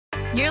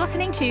You're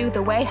listening to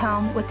The Way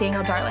Home with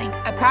Daniel Darling,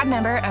 a proud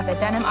member of the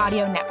Denim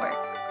Audio Network.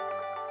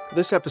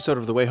 This episode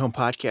of the Way Home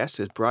podcast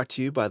is brought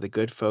to you by the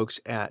good folks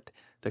at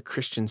the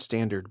Christian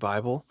Standard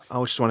Bible.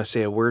 I just want to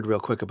say a word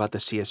real quick about the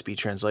CSB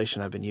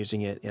translation. I've been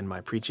using it in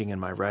my preaching and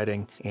my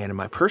writing and in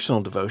my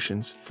personal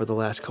devotions for the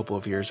last couple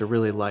of years. I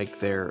really like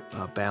their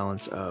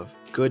balance of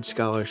good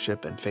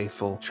scholarship and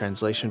faithful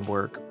translation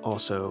work,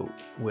 also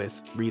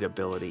with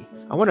readability.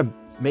 I want to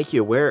make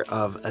you aware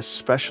of a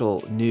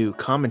special new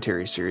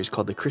commentary series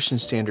called the Christian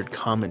Standard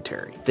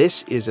Commentary.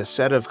 This is a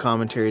set of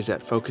commentaries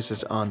that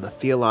focuses on the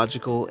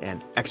theological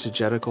and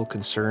exegetical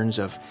concerns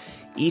of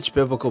each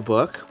biblical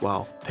book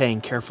while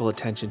paying careful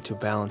attention to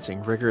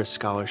balancing rigorous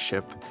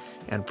scholarship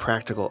and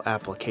practical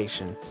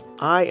application.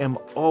 I am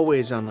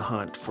always on the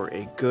hunt for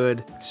a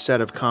good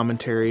set of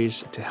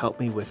commentaries to help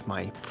me with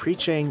my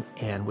preaching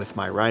and with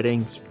my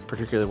writing,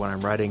 particularly when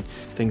I'm writing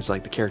things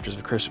like the characters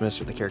of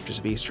Christmas or the characters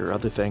of Easter or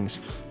other things,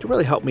 to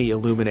really help me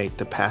illuminate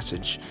the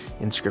passage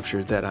in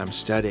Scripture that I'm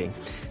studying.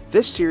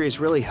 This series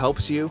really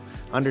helps you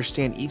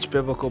understand each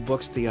biblical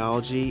book's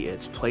theology,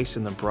 its place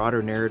in the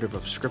broader narrative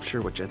of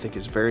Scripture, which I think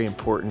is very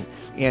important,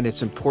 and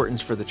its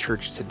importance for the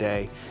church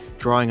today,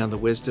 drawing on the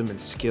wisdom and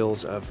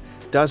skills of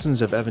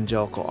dozens of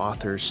evangelical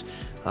authors.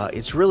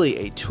 It's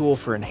really a tool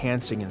for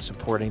enhancing and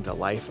supporting the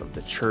life of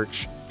the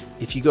church.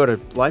 If you go to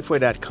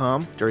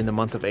lifeway.com during the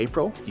month of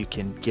April, you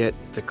can get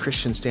the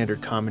Christian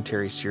Standard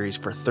Commentary series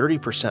for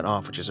 30%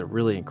 off, which is a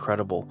really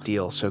incredible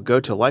deal. So go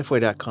to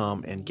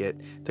lifeway.com and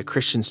get the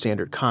Christian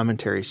Standard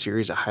Commentary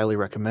series. I highly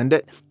recommend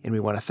it, and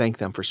we want to thank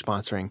them for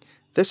sponsoring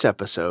this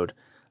episode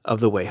of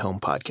the Way Home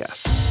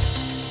podcast.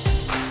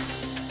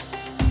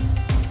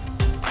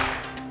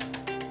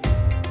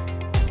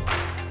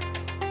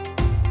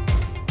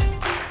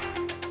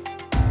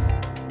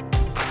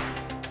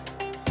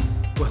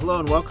 Hello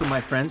and welcome,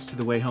 my friends, to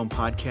the Way Home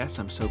podcast.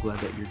 I'm so glad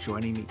that you're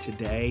joining me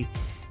today,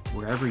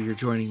 wherever you're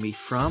joining me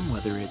from,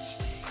 whether it's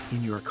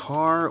in your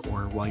car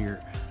or while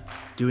you're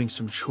doing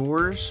some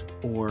chores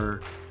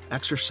or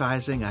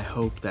exercising. I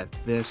hope that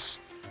this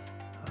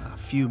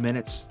few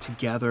minutes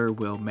together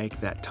will make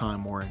that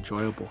time more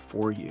enjoyable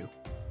for you.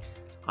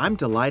 I'm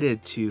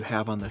delighted to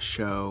have on the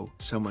show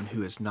someone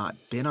who has not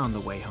been on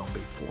the Way Home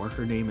before.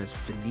 Her name is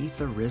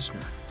Vaneetha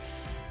Risner.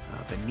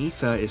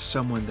 Vaneetha is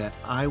someone that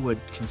I would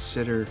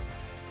consider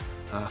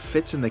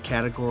fits in the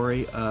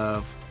category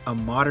of a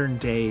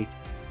modern-day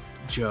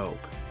Job.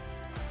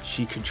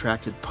 She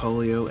contracted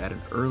polio at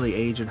an early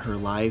age in her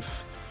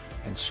life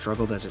and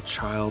struggled as a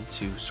child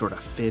to sort of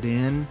fit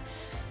in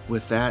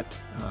with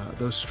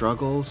those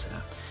struggles.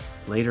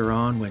 Later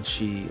on, when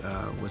she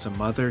was a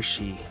mother,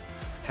 she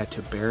had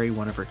to bury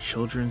one of her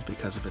children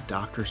because of a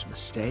doctor's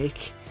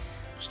mistake.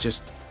 It was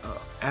just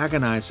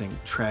agonizing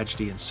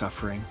tragedy and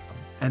suffering.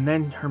 And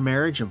then her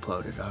marriage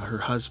imploded. Her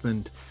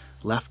husband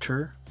left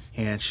her,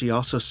 and she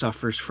also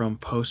suffers from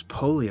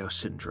post-polio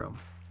syndrome.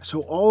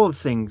 So all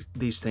of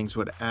these things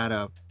would add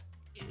up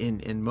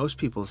in most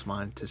people's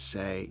mind to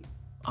say,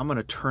 I'm going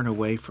to turn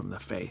away from the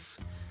faith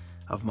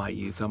of my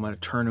youth. I'm going to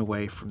turn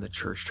away from the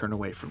church, turn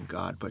away from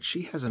God. But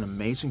she has an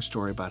amazing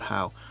story about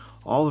how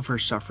all of her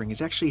suffering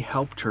has actually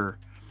helped her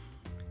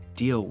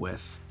deal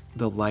with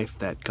the life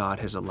that God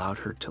has allowed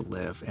her to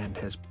live and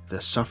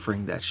the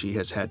suffering that she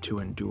has had to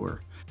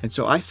endure. And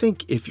so I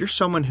think if you're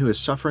someone who is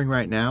suffering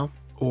right now,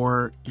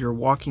 or you're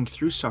walking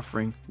through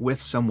suffering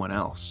with someone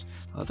else,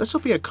 this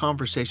will be a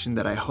conversation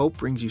that I hope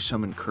brings you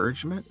some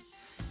encouragement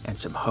and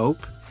some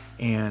hope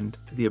and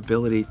the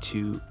ability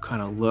to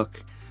kind of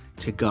look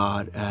to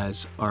God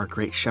as our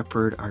great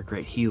shepherd, our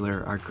great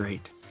healer, our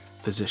great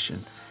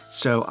physician.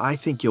 So I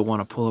think you'll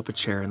want to pull up a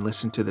chair and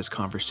listen to this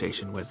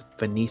conversation with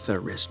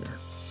Vaneetha Risner.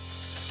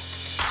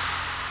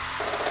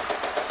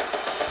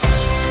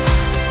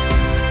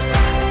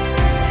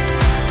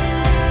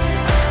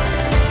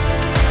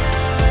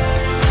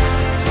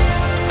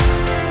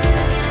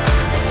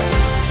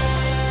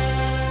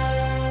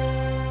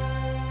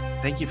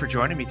 Thank you for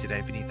joining me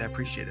today, Vaneetha. I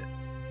appreciate it.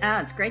 Oh,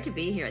 it's great to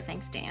be here.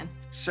 Thanks, Dan.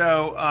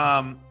 So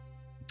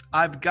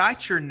I've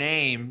got your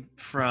name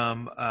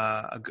from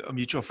a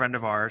mutual friend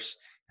of ours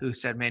who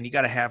said, man, you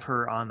got to have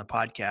her on the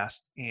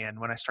podcast. And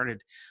when I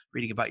started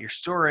reading about your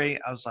story,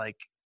 I was like,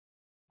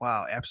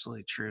 wow,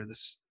 absolutely true.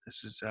 This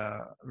is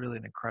really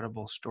an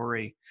incredible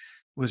story.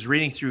 Was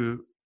reading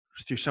through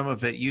some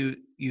of it. You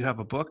have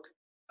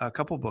a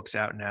couple books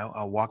out now,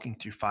 Walking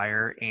Through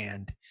Fire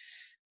and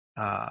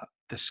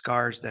The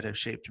Scars That Have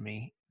Shaped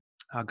Me,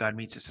 How God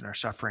Meets Us in Our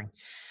Suffering,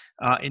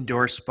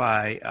 endorsed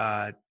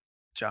by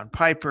John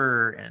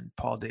Piper and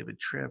Paul David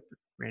Tripp,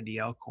 Randy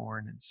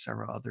Alcorn, and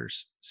several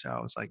others. So I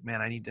was like, man,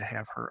 I need to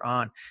have her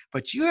on.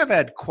 But you have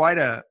had quite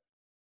a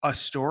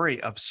story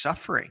of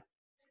suffering.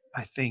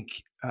 I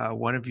think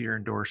one of your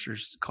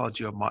endorsers called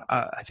you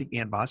I think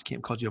Ann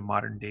Boskamp called you a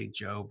modern day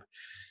Job.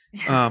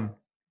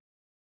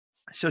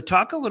 So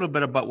talk a little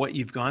bit about what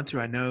you've gone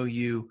through. I know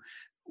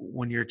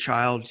when you're a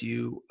child,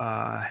 you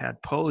had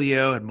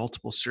polio and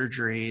multiple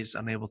surgeries,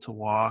 unable to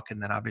walk,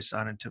 and then obviously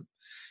on into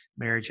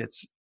marriage.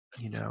 It's,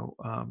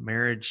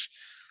 marriage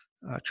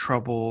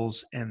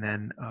troubles, and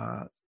then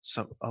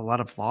a lot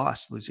of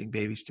loss, losing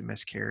babies to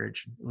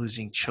miscarriage,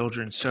 losing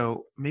children.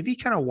 So maybe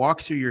kind of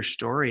walk through your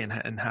story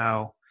and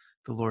how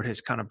the Lord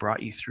has kind of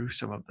brought you through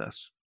some of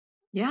this.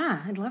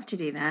 Yeah, I'd love to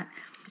do that.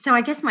 So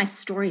I guess my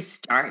story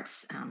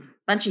starts a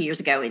bunch of years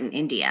ago in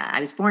India. I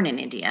was born in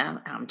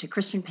India to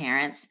Christian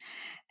parents.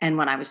 And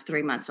when I was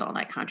 3 months old,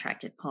 I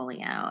contracted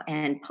polio.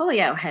 And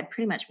polio had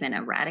pretty much been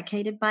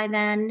eradicated by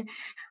then.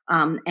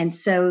 And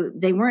so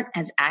they weren't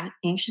as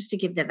anxious to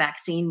give the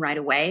vaccine right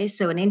away.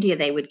 So in India,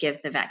 they would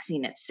give the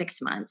vaccine at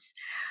 6 months,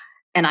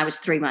 and I was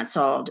 3 months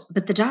old,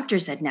 but the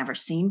doctors had never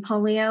seen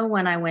polio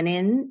when I went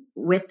in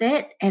with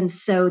it. And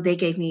so they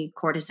gave me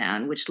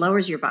cortisone, which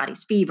lowers your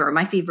body's fever.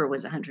 My fever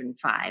was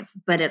 105,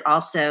 but it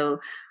also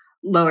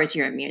lowers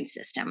your immune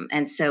system.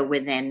 And so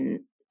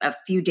within a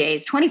few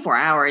days, 24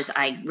 hours,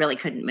 I really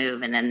couldn't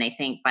move. And then they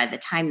think by the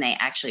time they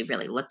actually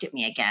really looked at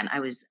me again,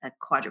 I was a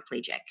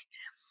quadriplegic.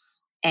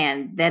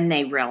 And then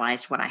they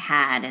realized what I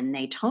had. And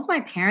they told my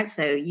parents,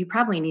 though, you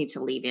probably need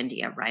to leave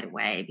India right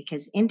away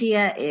because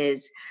India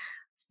is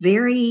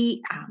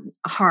very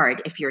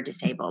hard if you're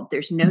disabled.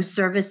 There's no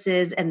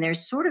services, and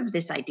there's sort of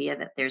this idea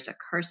that there's a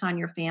curse on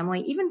your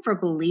family. Even for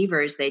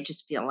believers, they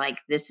just feel like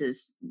this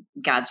is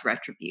God's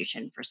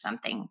retribution for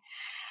something.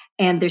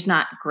 And there's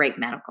not great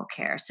medical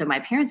care. So my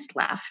parents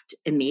left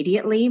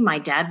immediately. My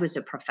dad was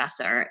a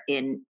professor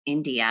in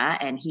India,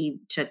 and he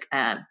took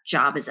a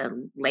job as a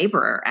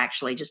laborer,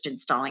 actually, just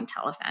installing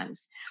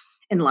telephones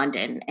in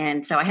London.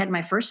 And so I had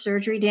my first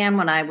surgery, Dan,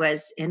 when I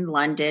was in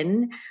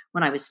London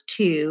when I was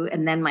 2.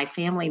 And then my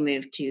family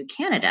moved to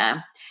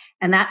Canada.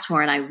 And that's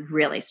when I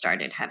really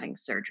started having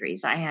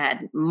surgeries. I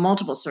had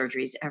multiple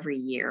surgeries every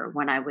year.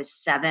 When I was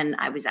 7,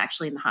 I was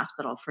actually in the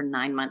hospital for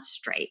 9 months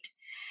straight.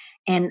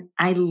 And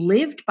I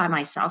lived by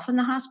myself in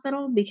the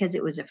hospital because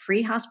it was a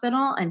free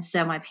hospital. And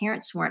so my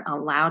parents weren't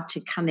allowed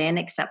to come in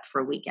except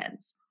for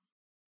weekends.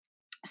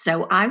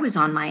 So I was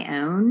on my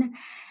own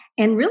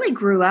and really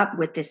grew up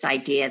with this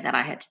idea that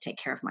I had to take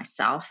care of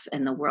myself,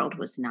 and the world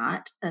was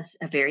not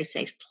a very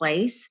safe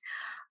place.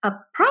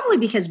 Probably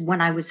because when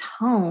I was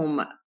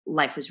home,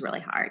 life was really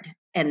hard.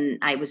 And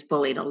I was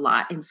bullied a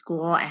lot in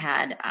school. I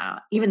had,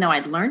 even though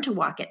I'd learned to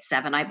walk at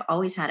 7, I've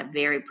always had a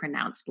very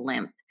pronounced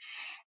limp.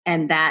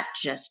 And that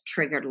just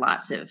triggered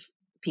lots of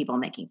people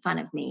making fun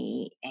of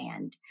me,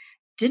 and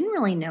didn't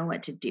really know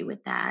what to do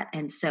with that.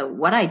 And so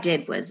what I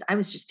did was I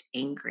was just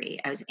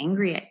angry. I was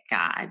angry at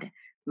God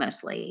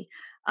mostly.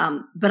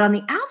 But on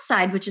the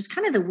outside, which is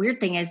kind of the weird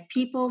thing, is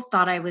people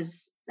thought I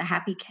was a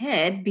happy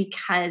kid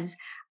because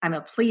I'm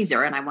a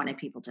pleaser and I wanted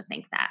people to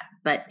think that.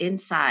 But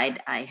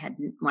inside, I had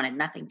wanted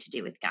nothing to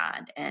do with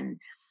God. And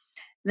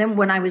then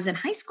when I was in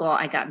high school,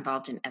 I got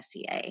involved in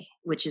FCA,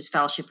 which is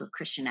Fellowship of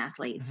Christian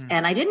Athletes. Mhm.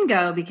 And I didn't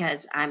go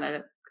because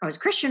I was a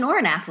Christian or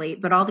an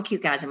athlete, but all the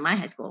cute guys in my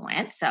high school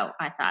went. So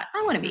I thought,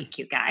 I want to be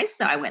cute guys.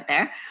 So I went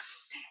there.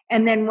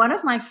 And then one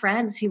of my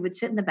friends who would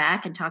sit in the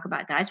back and talk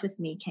about guys with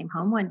me came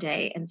home one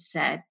day and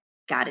said,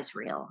 God is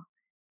real.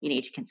 You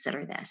need to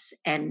consider this.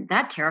 And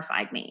that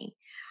terrified me.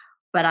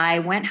 But I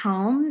went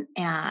home,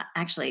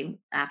 actually,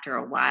 after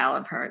a while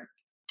of her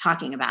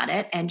talking about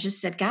it, and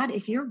just said, God,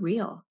 if you're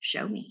real,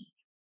 show me.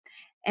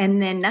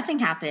 And then nothing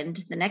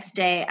happened. The next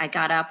day I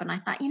got up and I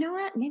thought, you know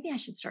what? Maybe I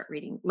should start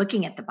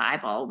looking at the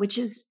Bible, which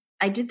is,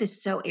 I did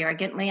this so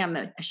arrogantly. I'm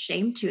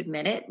ashamed to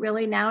admit it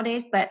really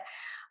nowadays. But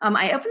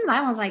I opened the Bible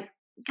and I was like,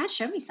 God,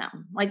 show me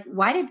something. Like,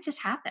 why did this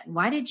happen?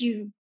 Why did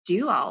you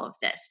do all of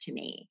this to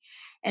me?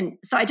 And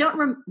so I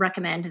don't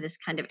recommend this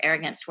kind of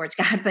arrogance towards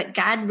God, but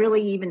God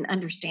really even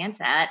understands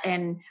that.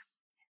 And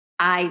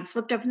I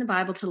flipped open the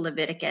Bible to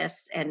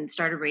Leviticus and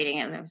started reading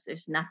it. And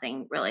there's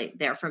nothing really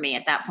there for me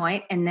at that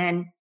point. And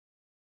then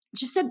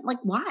just said, like,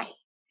 why?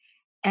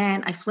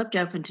 And I flipped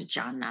open to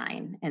John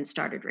 9 and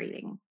started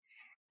reading.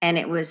 And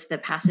it was the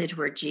passage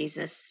where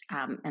Jesus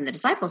and the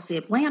disciples see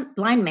a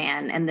blind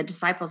man, and the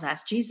disciples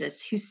ask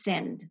Jesus, who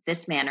sinned,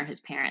 this man or his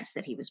parents,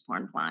 that he was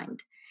born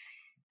blind?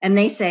 And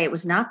they say it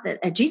was not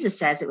that, Jesus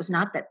says it was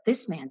not that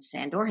this man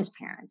sinned or his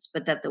parents,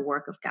 but that the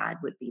work of God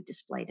would be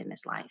displayed in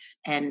his life.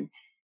 And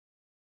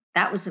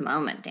that was the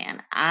moment,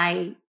 Dan.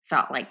 I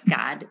felt like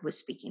God was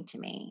speaking to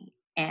me,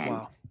 and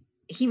Wow.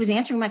 he was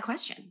answering my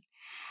question.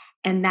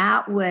 And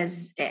that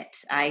was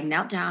it. I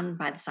knelt down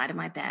by the side of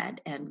my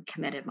bed and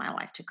committed my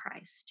life to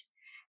Christ,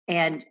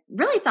 and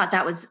really thought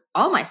that was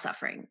all my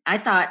suffering. I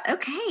thought,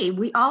 okay,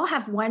 we all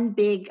have one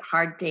big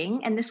hard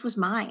thing, and this was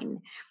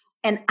mine.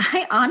 And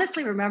I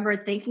honestly remember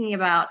thinking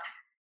about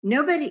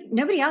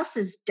nobody else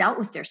has dealt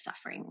with their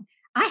suffering.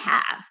 I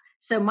have.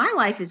 So my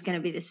life is going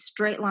to be this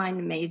straight line,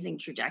 amazing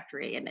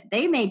trajectory, and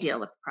they may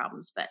deal with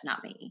problems, but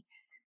not me.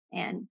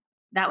 And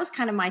that was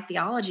kind of my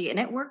theology,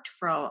 and it worked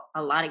for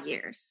a lot of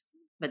years,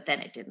 but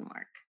then it didn't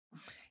work.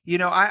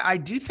 I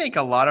do think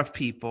a lot of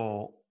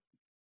people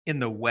in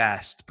the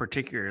West,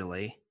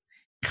 particularly,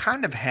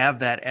 kind of have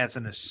that as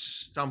an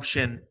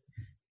assumption.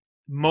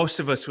 Most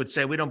of us would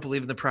say we don't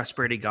believe in the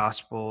prosperity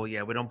gospel.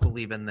 Yeah, we don't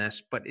believe in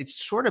this, but it's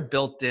sort of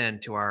built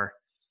into our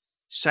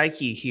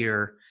psyche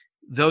here.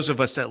 Those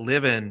of us that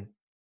live in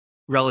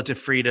relative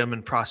freedom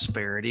and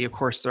prosperity, of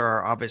course, there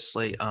are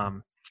obviously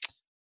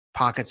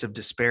pockets of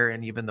despair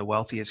in even the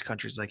wealthiest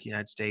countries like the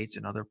United States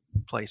and other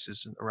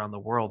places around the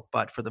world.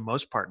 But for the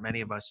most part, many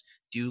of us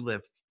do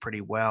live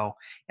pretty well.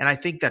 And I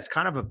think that's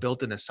kind of a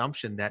built-in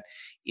assumption that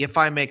if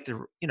I make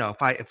the,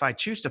 if I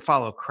choose to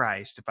follow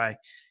Christ, if I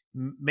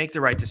make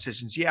the right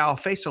decisions, yeah, I'll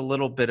face a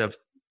little bit of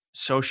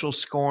social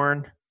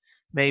scorn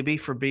maybe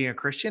for being a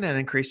Christian. And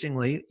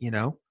increasingly,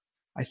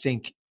 I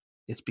think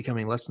it's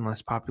becoming less and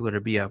less popular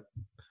to be a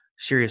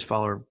serious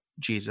follower of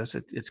Jesus.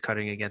 It's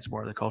cutting against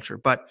more of the culture.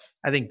 But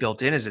I think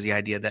built in is the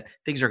idea that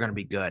things are going to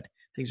be good.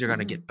 Things are going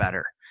to Mm-hmm. get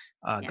better.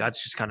 Yeah.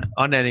 God's just kind of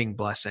unending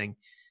blessing.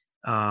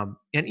 And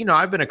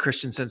I've been a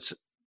Christian since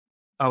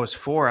I was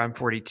 4. I'm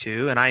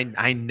 42. And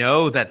I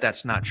know that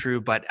that's not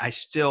true, but I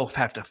still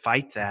have to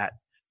fight that.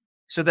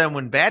 So then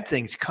when bad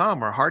things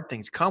come or hard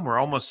things come, we're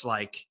almost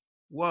like,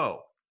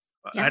 whoa,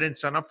 I Yeah. didn't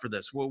sign up for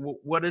this.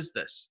 What is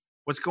this?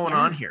 What's going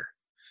on Yeah. here?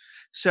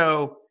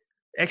 So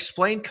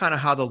explain kind of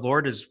how the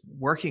Lord is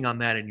working on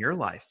that in your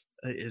life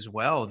as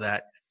well,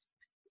 that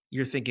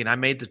you're thinking, I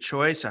made the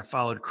choice, I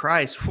followed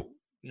Christ.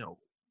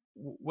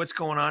 What's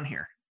going on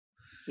here?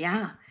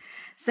 Yeah.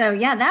 So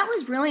yeah, that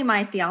was really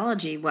my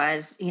theology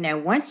was,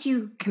 once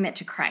you commit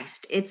to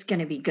Christ, it's going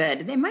to be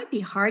good. There might be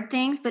hard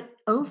things, but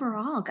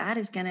overall, God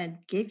is going to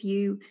give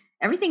you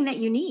everything that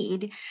you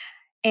need.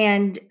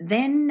 And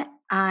then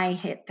I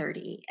hit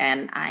 30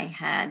 and I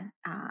had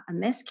a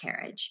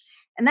miscarriage.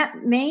 And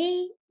that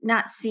may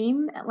not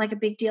seem like a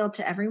big deal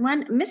to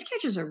everyone.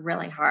 Miscarriages are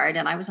really hard.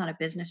 And I was on a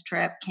business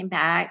trip, came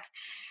back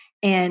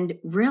and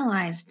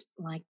realized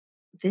like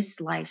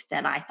this life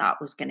that I thought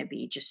was going to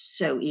be just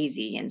so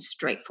easy and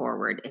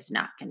straightforward is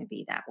not going to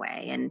be that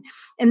way. And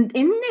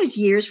in those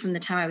years from the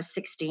time I was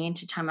 16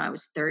 to time I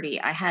was 30,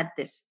 I had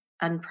this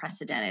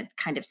unprecedented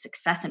kind of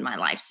success in my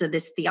life. So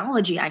this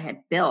theology I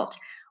had built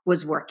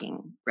was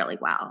working really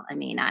well. I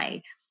mean,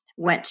 I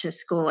went to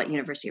school at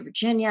University of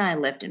Virginia. I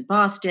lived in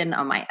Boston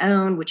on my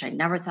own, which I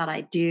never thought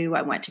I'd do.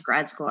 I went to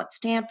grad school at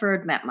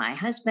Stanford, met my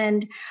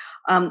husband.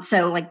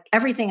 So like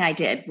everything I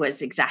did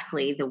was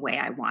exactly the way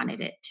I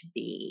wanted it to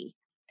be.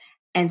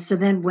 And so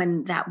then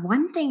when that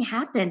one thing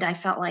happened, I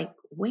felt like,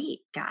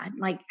 wait, God,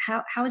 like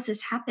how is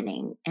this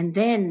happening? And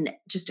then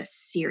just a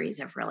series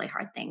of really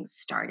hard things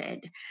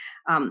started.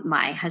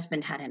 My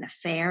husband had an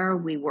affair.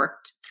 We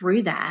worked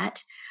through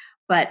that.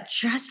 But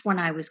just when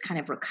I was kind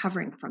of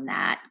recovering from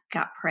that,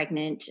 got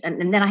pregnant.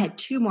 And then I had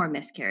 2 more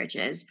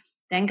miscarriages,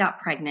 then got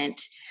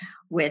pregnant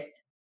with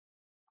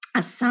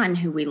a son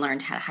who we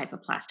learned had a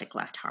hypoplastic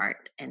left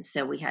heart. And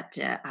so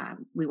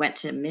we went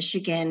to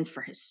Michigan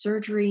for his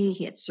surgery.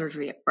 He had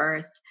surgery at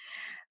birth.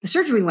 The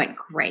surgery went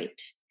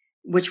great,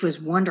 which was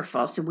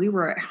wonderful. So we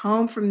were at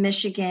home from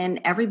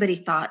Michigan. Everybody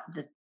thought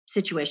the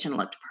situation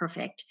looked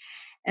perfect.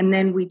 And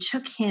then we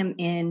took him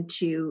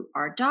into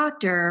our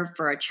doctor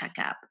for a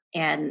checkup.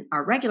 And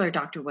our regular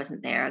doctor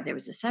wasn't there. There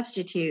was a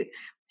substitute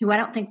who I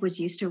don't think was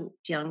used to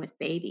dealing with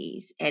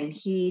babies. And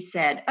he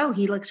said, oh,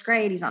 he looks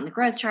great. He's on the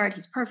growth chart.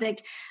 He's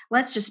perfect.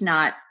 Let's just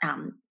not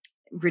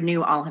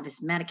renew all of his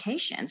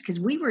medications,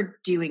 because we were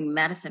doing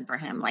medicine for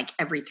him like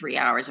every 3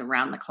 hours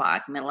around the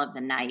clock, middle of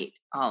the night,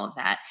 all of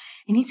that.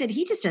 And he said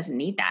he just doesn't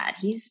need that.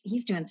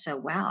 He's doing so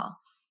well.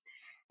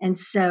 And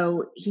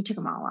so he took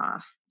them all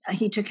off.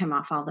 He took him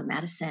off all the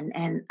medicine.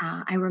 And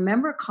I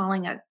remember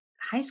calling a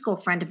high school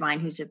friend of mine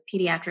who's a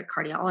pediatric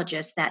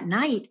cardiologist that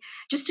night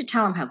just to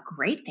tell him how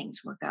great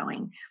things were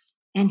going.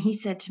 And he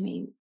said to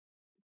me,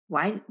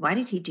 why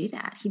did he do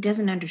that? He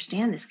doesn't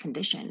understand this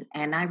condition.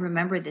 And I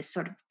remember this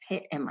sort of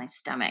pit in my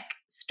stomach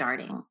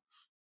starting.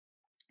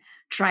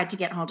 Tried to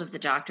get hold of the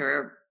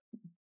doctor,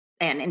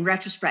 and in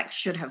retrospect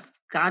should have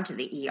gone to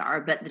the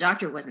ER, but the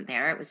doctor wasn't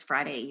there. It was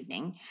Friday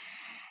evening.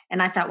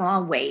 And I thought, well,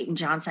 I'll wait. And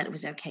John said it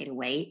was okay to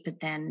wait. But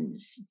then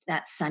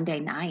that Sunday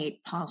night,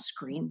 Paul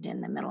screamed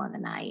in the middle of the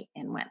night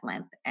and went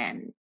limp.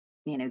 And,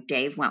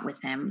 Dave went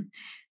with him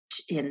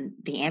in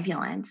the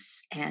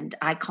ambulance. And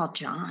I called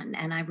John.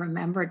 And I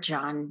remember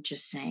John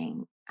just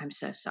saying, I'm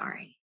so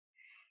sorry.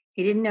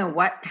 He didn't know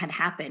what had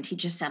happened. He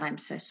just said, I'm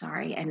so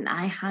sorry. And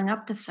I hung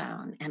up the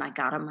phone and I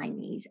got on my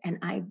knees and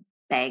I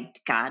begged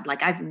God,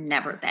 like I've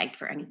never begged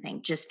for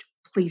anything. Just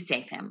please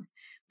save him.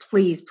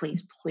 Please,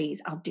 please,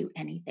 please. I'll do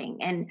anything.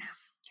 And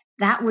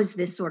that was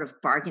this sort of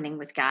bargaining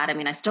with God. I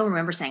mean, I still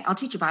remember saying, I'll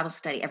teach a Bible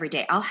study every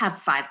day. I'll have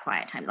 5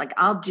 quiet times. Like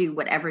I'll do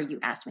whatever you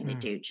ask me to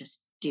do.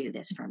 Just do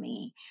this for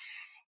me.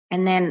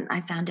 And then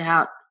I found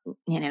out,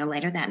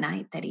 later that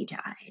night that he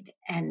died.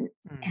 And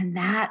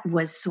that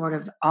was sort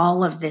of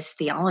all of this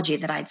theology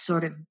that I'd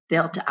sort of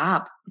built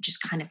up,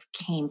 just kind of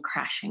came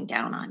crashing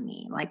down on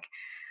me. Like,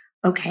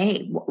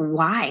 okay,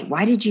 why?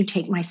 Why did you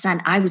take my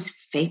son? I was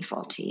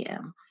faithful to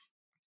you.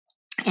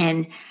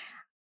 And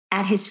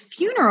at his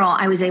funeral,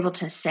 I was able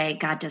to say,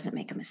 God doesn't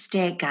make a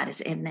mistake. God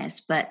is in this.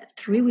 But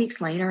 3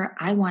 weeks later,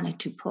 I wanted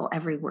to pull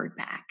every word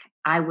back.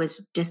 I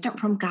was distant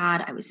from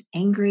God. I was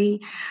angry.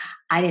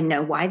 I didn't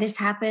know why this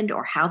happened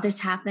or how this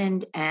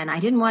happened. And I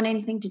didn't want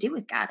anything to do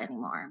with God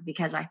anymore,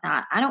 because I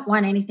thought, I don't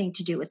want anything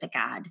to do with a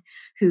God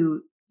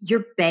who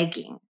you're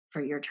begging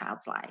for your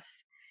child's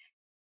life.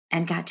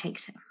 And God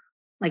takes him.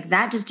 Like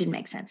that just didn't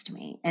make sense to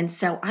me. And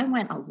so I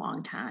went a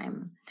long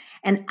time,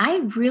 and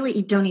I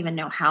really don't even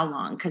know how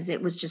long, because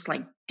it was just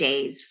like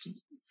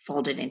days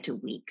folded into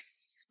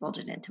weeks,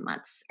 folded into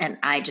months. And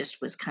I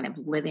just was kind of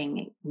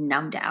living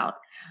numbed out,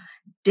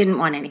 didn't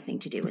want anything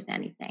to do with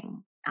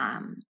anything.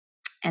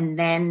 And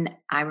then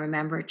I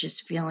remember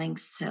just feeling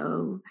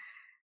so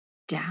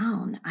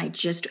down. I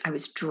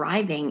was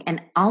driving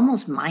and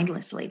almost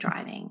mindlessly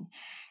driving.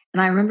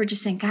 And I remember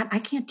just saying, God, I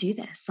can't do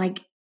this. Like,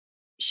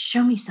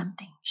 show me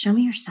something, show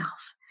me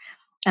yourself.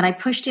 And I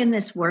pushed in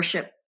this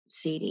worship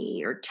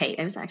CD or tape.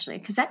 It was actually a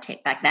cassette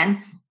tape back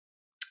then.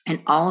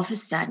 And all of a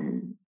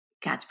sudden,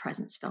 God's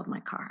presence filled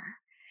my car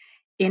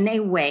in a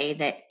way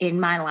that in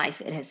my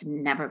life, it has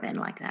never been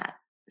like that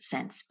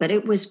since. But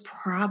it was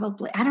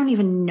probably, I don't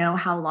even know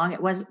how long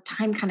it was.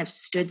 Time kind of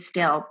stood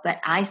still,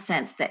 but I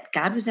sensed that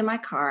God was in my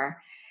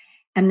car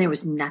and there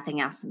was nothing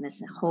else in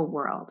this whole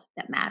world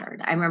that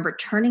mattered. I remember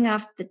turning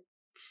off the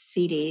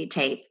CD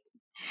tape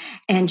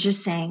and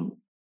just saying,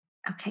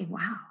 okay,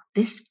 wow,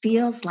 this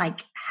feels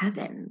like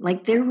heaven.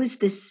 Like there was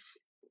this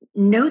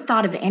no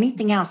thought of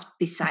anything else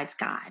besides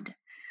God.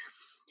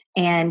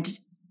 And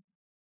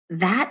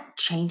that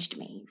changed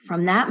me.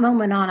 From that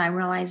moment on, I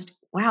realized,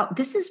 wow,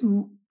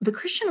 the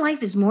Christian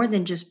life is more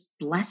than just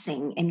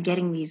blessing and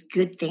getting these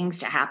good things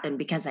to happen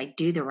because I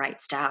do the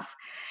right stuff.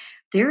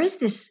 There is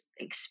this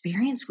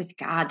experience with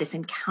God, this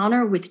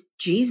encounter with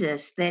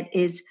Jesus that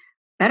is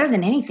better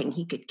than anything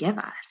he could give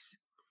us.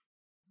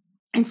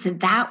 And so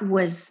that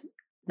was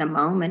the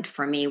moment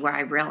for me where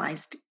I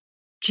realized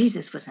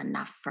Jesus was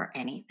enough for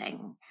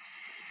anything.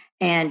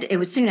 And it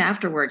was soon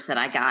afterwards that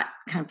I got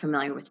kind of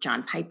familiar with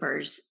John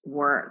Piper's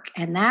work.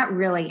 And that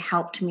really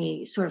helped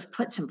me sort of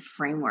put some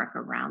framework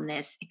around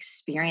this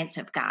experience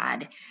of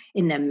God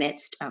in the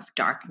midst of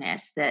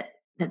darkness,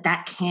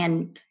 that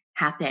can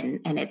happen.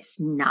 And it's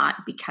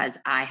not because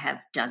I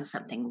have done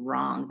something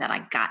wrong that I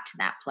got to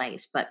that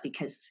place, but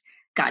because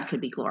God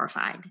could be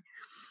glorified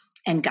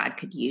and God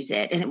could use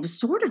it. And it was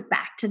sort of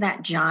back to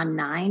that John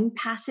 9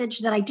 passage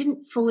that I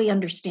didn't fully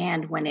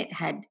understand when it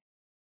had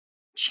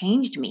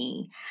changed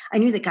me. I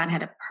knew that God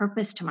had a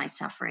purpose to my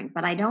suffering,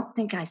 but I don't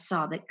think I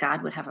saw that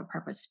God would have a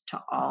purpose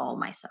to all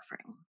my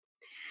suffering.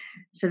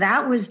 So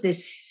that was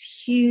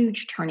this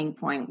huge turning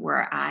point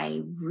where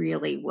I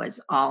really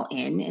was all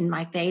in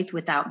my faith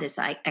without this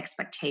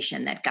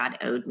expectation that God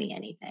owed me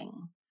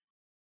anything.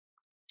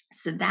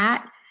 So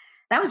that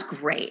was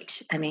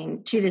great. I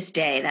mean, to this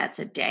day, that's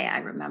a day I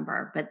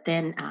remember. But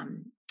then,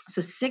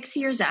 so 6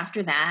 years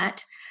after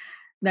that,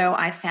 though,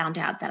 I found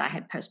out that I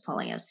had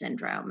post-polio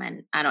syndrome.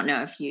 And I don't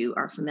know if you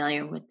are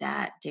familiar with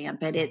that, Dan,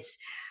 but it's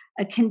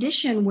a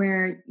condition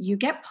where you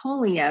get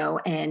polio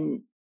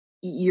and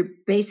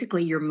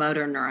your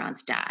motor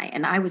neurons die.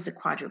 And I was a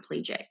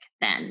quadriplegic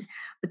then.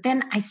 But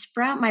then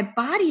my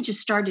body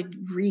just started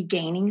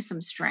regaining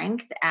some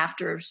strength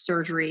after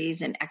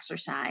surgeries and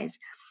exercise.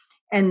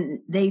 And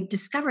they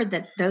discovered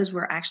that those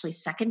were actually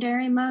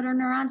secondary motor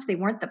neurons. They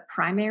weren't the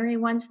primary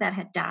ones that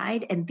had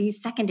died. And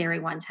these secondary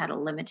ones had a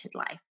limited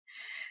life.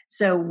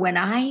 So when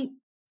I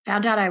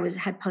found out I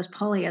had post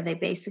polio, they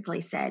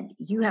basically said,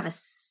 you have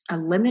a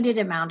limited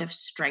amount of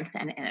strength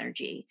and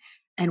energy.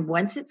 And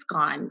once it's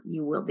gone,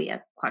 you will be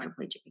a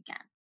quadriplegic again.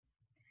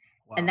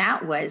 Wow. And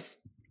that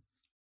was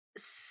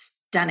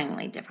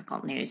stunningly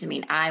difficult news. I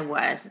mean, I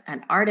was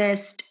an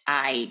artist.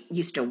 I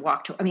used to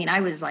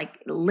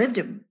lived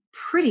a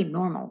pretty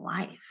normal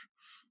life.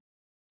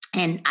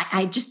 And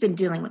I'd just been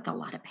dealing with a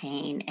lot of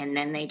pain. And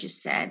then they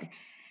just said,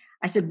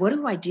 I said, what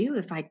do I do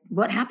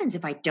what happens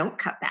if I don't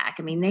cut back?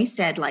 I mean, they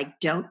said, like,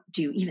 don't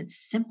do even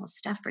simple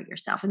stuff for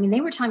yourself. I mean, they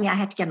were telling me I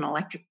had to get an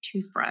electric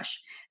toothbrush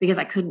because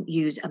I couldn't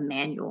use a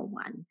manual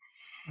one.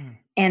 Mm.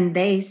 And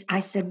I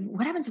said,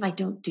 what happens if I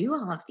don't do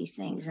all of these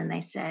things? And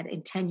they said,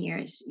 in 10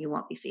 years, you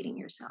won't be feeding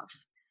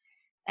yourself.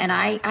 And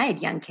I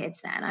had young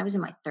kids then. I was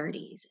in my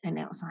 30s. And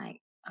it was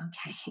like,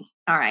 okay,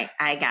 all right,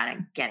 I got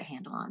to get a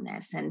handle on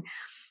this. And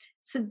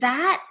so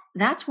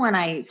that's when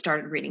I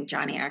started reading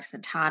Johnny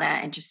Erickson Tata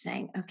and just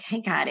saying,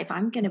 okay, God, if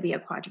I'm going to be a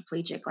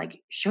quadriplegic,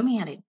 like, show me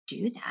how to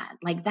do that.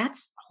 Like,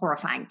 that's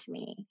horrifying to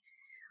me.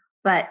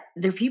 But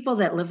there are people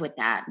that live with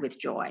that with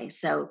joy.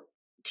 So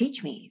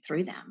teach me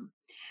through them.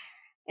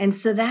 And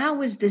so that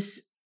was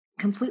this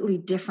completely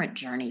different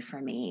journey for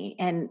me,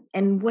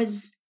 and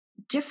was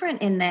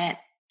different in that,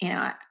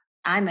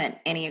 I'm an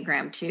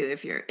Enneagram 2,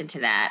 if you're into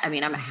that. I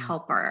mean, I'm a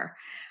helper.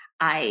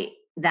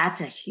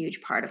 That's a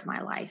huge part of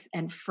my life.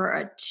 And for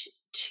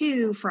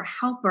a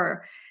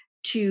helper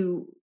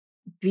to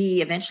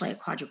be eventually a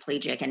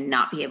quadriplegic and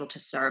not be able to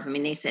serve. I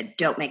mean, they said,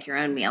 don't make your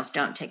own meals,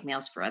 don't take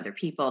meals for other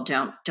people,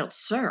 don't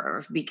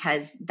serve,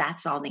 because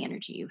that's all the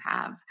energy you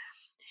have.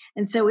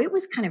 And so it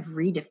was kind of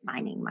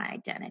redefining my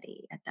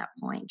identity at that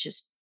point.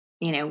 Just,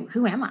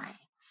 who am I?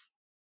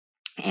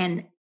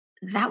 And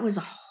that was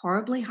a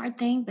horribly hard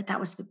thing, but that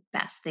was the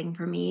best thing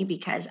for me,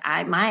 because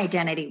my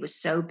identity was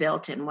so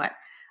built in what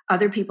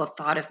other people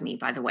thought of me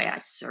by the way I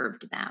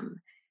served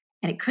them.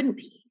 And it couldn't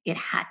be. It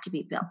had to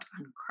be built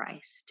on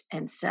Christ.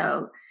 And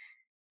so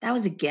that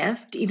was a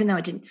gift, even though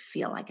it didn't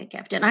feel like a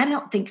gift. And I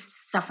don't think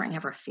suffering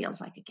ever feels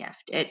like a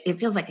gift. It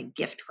feels like a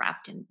gift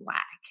wrapped in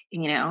black.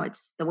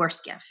 It's the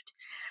worst gift.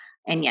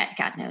 And yet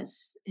God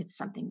knows it's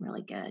something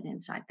really good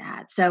inside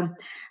that. So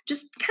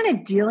just kind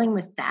of dealing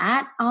with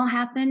that all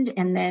happened.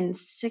 And then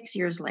 6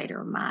 years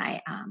later,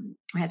 my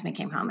husband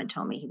came home and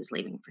told me he was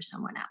leaving for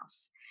someone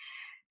else.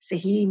 So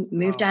he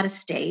moved out of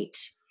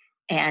state,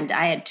 and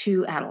I had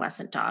 2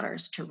 adolescent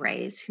daughters to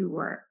raise who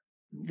were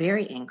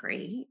very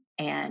angry,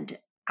 and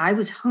I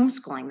was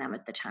homeschooling them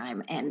at the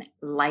time, and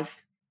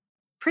life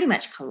pretty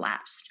much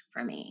collapsed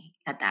for me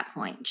at that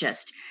point,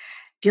 just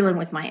dealing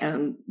with my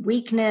own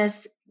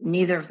weakness.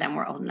 Neither of them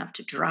were old enough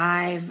to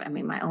drive. I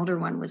mean, my older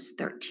one was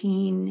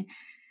 13,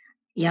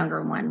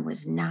 younger one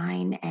was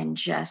 9, and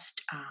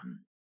just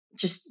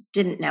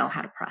didn't know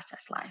how to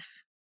process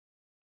life.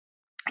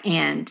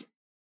 And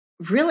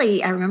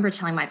really, I remember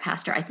telling my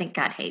pastor, I think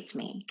God hates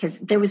me, because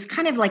there was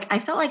kind of like, I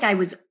felt like I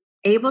was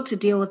able to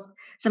deal with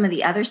some of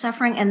the other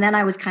suffering. And then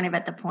I was kind of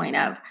at the point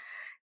of,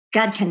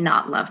 God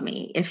cannot love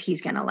me if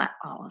he's going to let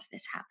all of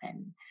this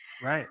happen.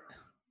 Right.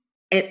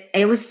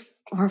 It was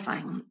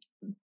horrifying,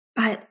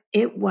 but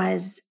it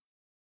was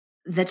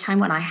the time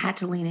when I had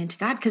to lean into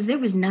God, because there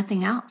was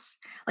nothing else.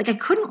 Like, I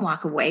couldn't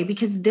walk away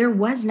because there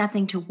was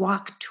nothing to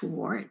walk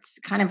towards.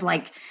 Kind of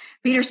like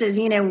Peter says,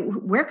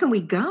 where can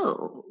we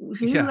go?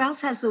 Who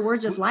else has the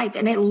words of life?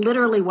 And it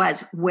literally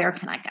was, where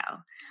can I go?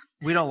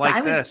 We don't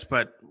this,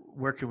 but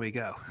where can we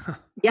go?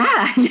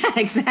 Yeah,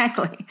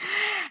 exactly.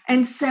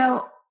 And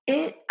so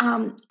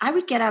I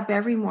would get up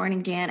every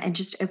morning, Dan, and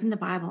just open the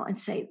Bible and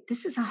say,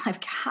 this is all I've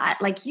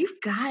got. Like,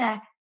 you've got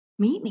to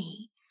meet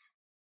me.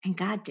 And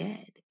God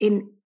did,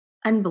 in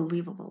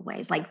unbelievable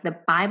ways. Like the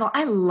Bible,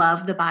 I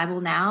love the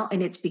Bible now,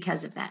 and it's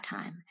because of that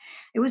time.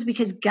 It was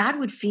because God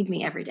would feed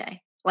me every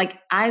day. Like,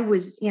 I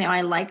was,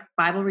 I like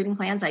Bible reading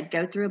plans. I'd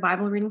go through a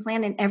Bible reading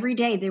plan, and every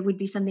day there would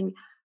be something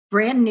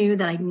brand new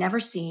that I'd never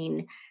seen.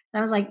 And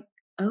I was like,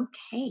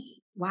 okay,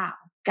 wow,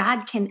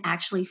 God can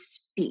actually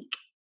speak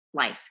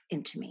life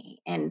into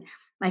me. And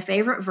my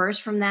favorite verse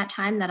from that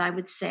time that I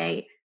would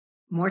say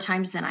more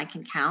times than I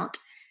can count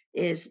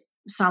is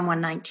Psalm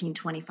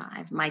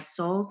 119:25. My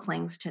soul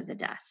clings to the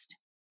dust.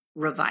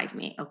 Revive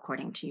me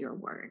according to your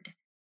word.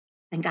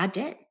 And God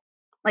did.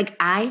 Like,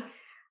 I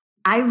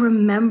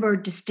remember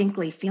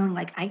distinctly feeling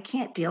like I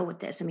can't deal with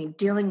this. I mean,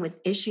 dealing with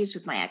issues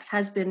with my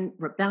ex-husband,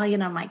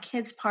 rebellion on my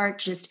kids' part,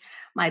 just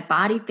my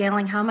body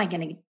failing. How am I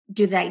going to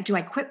do that? Do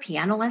I quit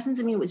piano lessons?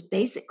 I mean, it was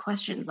basic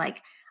questions.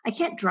 Like, I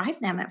can't drive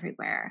them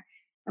everywhere.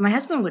 And my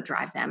husband would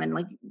drive them. And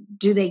like,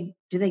 do they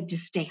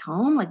just stay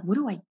home? Like, what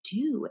do I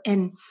do?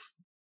 And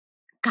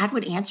God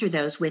would answer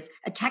those with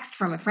a text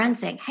from a friend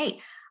saying,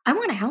 hey, I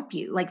want to help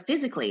you, like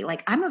physically,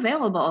 like I'm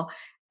available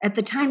at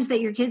the times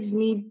that your kids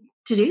need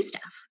to do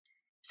stuff.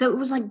 So it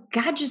was like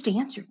God just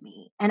answered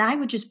me, and I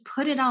would just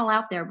put it all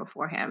out there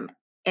before him.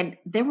 And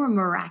there were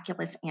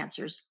miraculous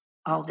answers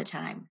all the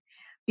time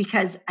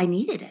because I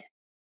needed it.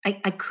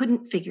 I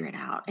couldn't figure it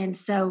out. And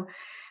so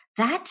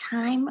that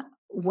time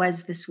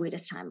was the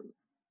sweetest time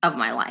of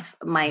my life.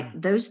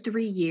 Those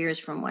 3 years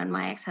from when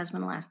my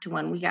ex-husband left to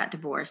when we got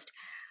divorced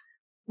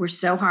were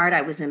so hard.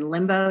 I was in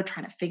limbo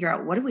trying to figure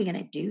out, what are we going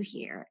to do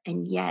here?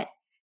 And yet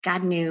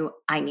God knew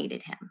I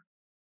needed him.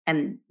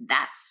 And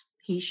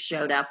he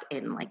showed up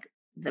in like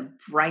the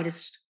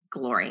brightest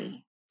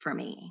glory for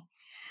me.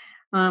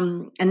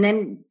 And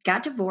then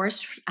got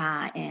divorced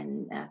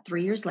in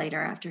 3 years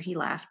later after he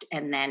left.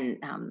 And then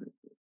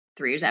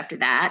 3 years after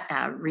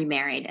that,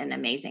 remarried an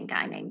amazing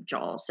guy named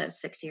Joel. So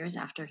 6 years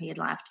after he had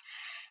left.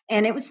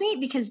 And it was neat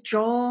because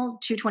Joel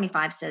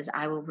 2:25 says,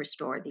 I will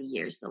restore the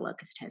years the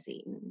locust has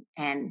eaten.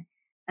 And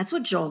that's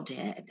what Joel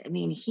did. I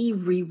mean, he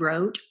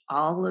rewrote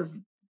all of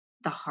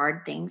the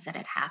hard things that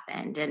had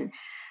happened. And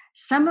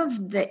some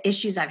of the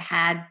issues I've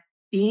had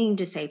being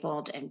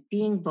disabled and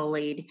being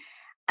bullied,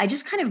 I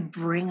just kind of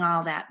brought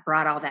all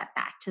that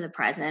back to the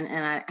present.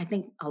 And I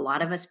think a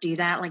lot of us do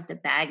that, like the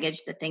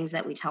baggage, the things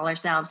that we tell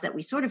ourselves that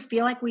we sort of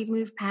feel like we've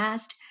moved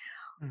past.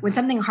 Mm-hmm. When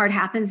something hard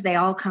happens, they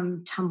all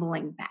come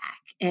tumbling back.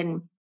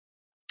 And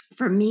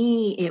for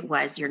me, it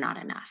was, you're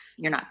not enough.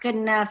 You're not good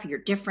enough. You're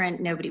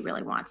different. Nobody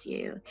really wants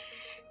you.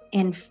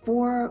 And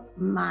for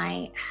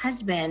my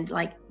husband,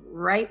 like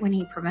right when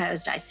he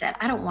proposed, I said,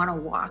 I don't want to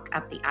walk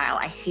up the aisle.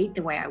 I hate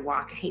the way I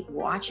walk. I hate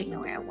watching the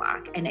way I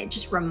walk. And it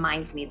just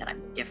reminds me that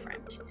I'm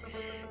different.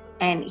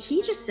 And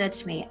he just said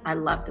to me, I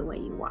love the way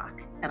you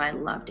walk. And I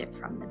loved it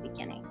from the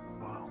beginning.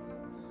 Wow.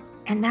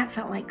 And that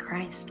felt like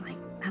Christ. Like,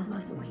 I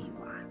love the way you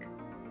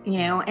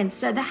walk, And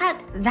so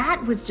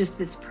that was just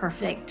this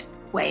perfect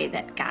way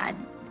that God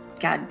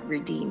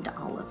redeemed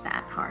all of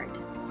that hard.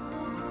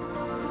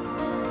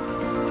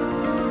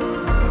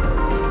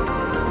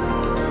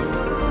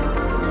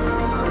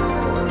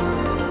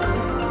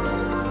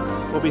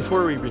 Well,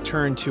 before we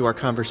return to our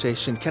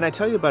conversation, can I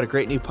tell you about a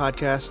great new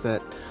podcast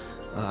that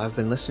I've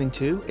been listening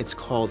to? It's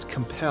called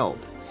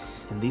Compelled.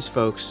 And these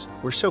folks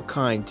were so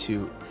kind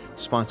to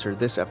sponsor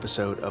this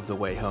episode of The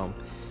Way Home.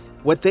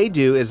 What they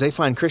do is they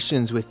find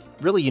Christians with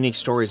really unique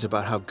stories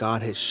about how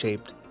God has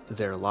shaped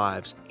their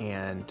lives.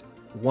 And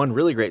one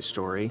really great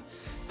story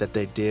that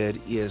they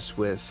did is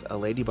with a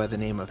lady by the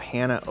name of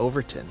Hannah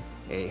Overton,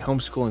 a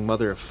homeschooling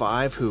mother of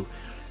 5 who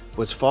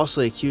was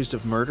falsely accused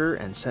of murder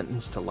and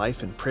sentenced to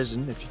life in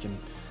prison, if you can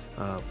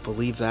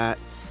believe that.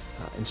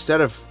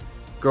 Instead of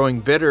growing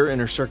bitter in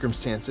her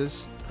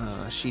circumstances,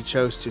 she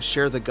chose to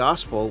share the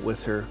gospel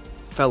with her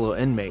fellow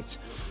inmates.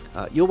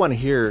 You'll want to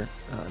hear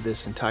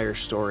this entire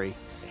story,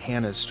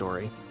 Hannah's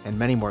story, and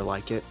many more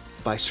like it,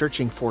 by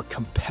searching for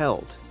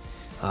Compelled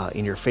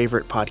in your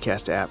favorite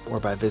podcast app or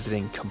by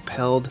visiting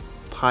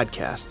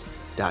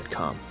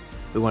compelledpodcast.com.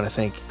 We want to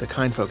thank the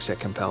kind folks at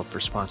Compelled for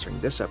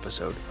sponsoring this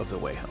episode of The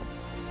Way Home.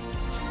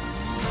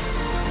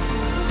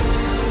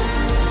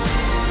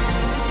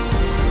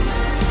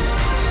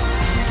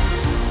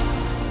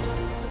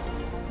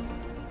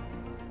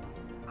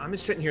 I'm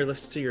just sitting here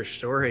listening to your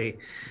story,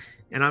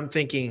 and I'm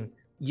thinking,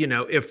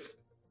 if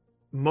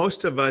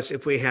most of us,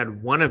 if we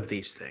had one of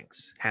these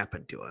things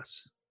happen to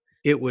us,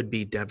 it would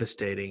be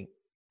devastating,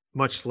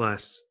 much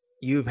less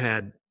you've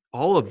had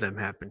all of them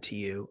happen to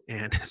you.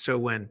 And so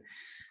when,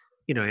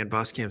 Ann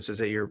Boskamp says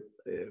that you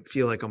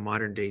feel like a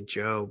modern day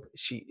Job,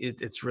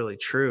 it's really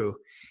true.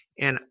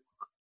 And,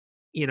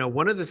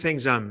 one of the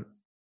things I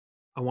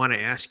want to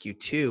ask you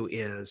too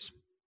is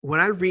when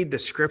I read the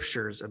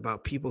scriptures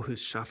about people who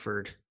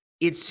suffered,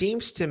 it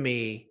seems to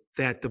me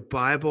that the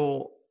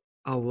Bible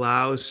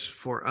allows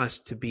for us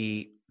to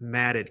be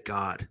mad at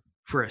God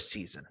for a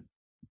season,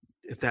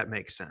 if that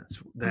makes sense.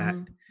 That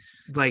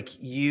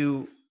like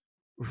you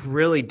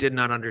really did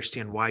not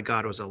understand why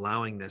God was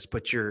allowing this,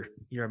 but your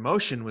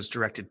emotion was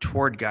directed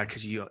toward God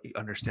because you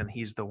understand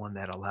he's the one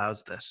that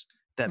allows this.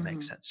 That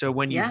makes sense. So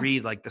when you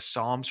read like the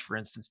Psalms, for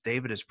instance,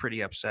 David is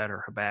pretty upset,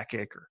 or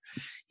Habakkuk, or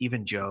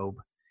even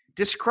Job.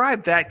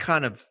 Describe that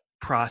kind of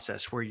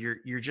process where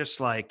you're just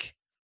like,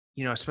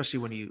 especially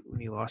when you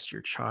lost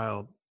your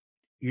child,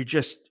 you're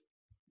just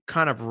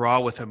kind of raw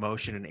with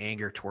emotion and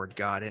anger toward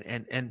God.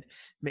 And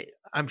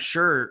I'm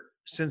sure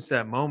since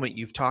that moment,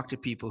 you've talked to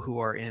people who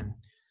are in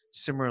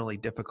similarly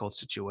difficult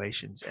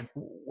situations. And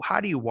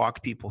how do you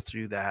walk people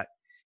through that?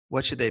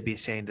 What should they be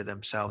saying to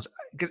themselves?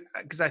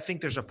 Because I think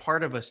there's a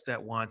part of us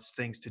that wants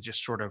things to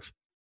just sort of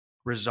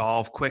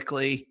resolve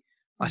quickly,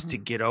 us to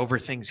get over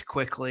things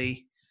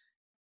quickly.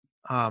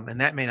 And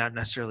that may not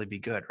necessarily be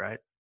good, right?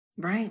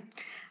 Right.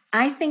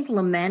 I think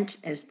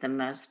lament is the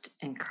most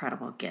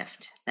incredible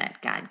gift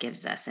that God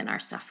gives us in our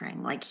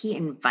suffering. Like he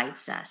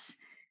invites us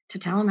to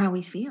tell him how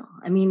we feel.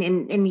 I mean,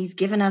 and he's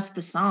given us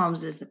the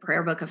Psalms as the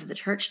prayer book of the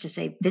church to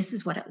say, this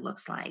is what it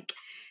looks like.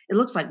 It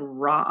looks like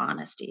raw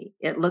honesty.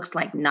 It looks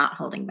like not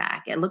holding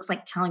back. It looks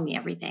like telling me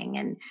everything.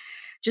 And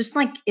just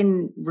like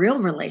in real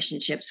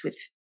relationships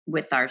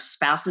with our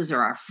spouses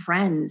or our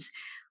friends,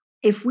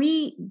 if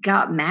we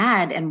got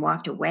mad and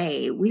walked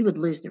away, we would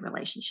lose the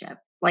relationship.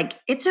 Like,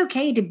 it's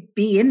okay to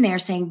be in there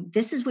saying,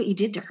 this is what you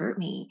did to hurt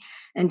me,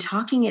 and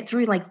talking it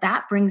through, like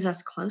that brings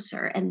us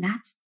closer. And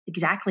that's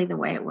exactly the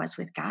way it was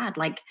with God.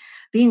 Like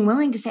being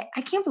willing to say,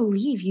 I can't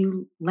believe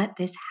you let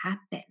this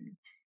happen.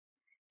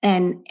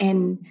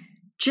 And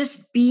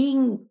just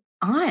being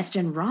honest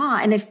and raw.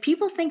 And if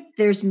people think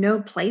there's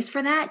no place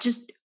for that,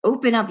 just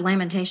open up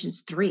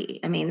Lamentations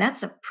 3. I mean,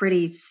 that's a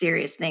pretty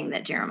serious thing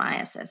that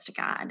Jeremiah says to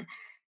God.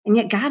 And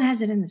yet God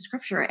has it in the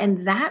scripture.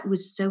 And that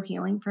was so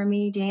healing for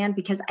me, Dan,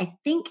 because I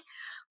think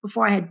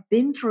before I had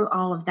been through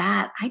all of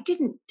that, I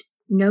didn't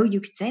know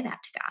you could say that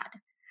to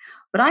God.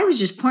 But I was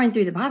just pouring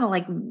through the Bible,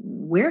 like,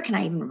 where can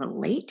I even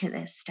relate to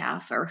this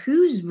stuff, or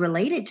who's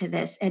related to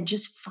this? And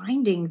just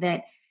finding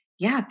that,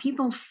 yeah,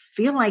 people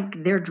feel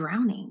like they're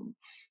drowning.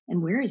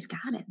 And where is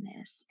God in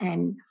this?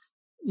 And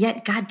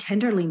yet God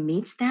tenderly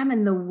meets them.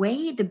 And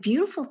the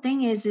beautiful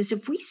thing is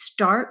if we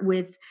start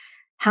with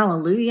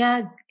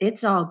hallelujah,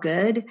 it's all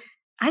good,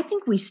 I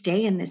think we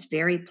stay in this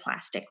very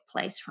plastic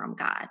place from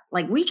God.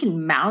 Like we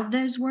can mouth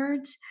those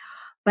words,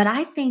 but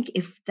I think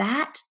if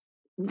that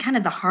kind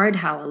of the hard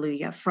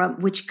hallelujah from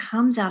which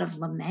comes out of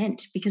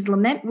lament, because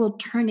lament will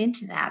turn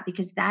into that,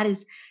 because that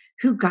is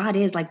who God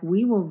is. Like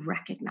we will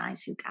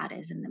recognize who God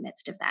is in the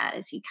midst of that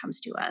as he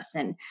comes to us,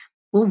 and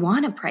we'll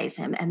want to praise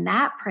him. And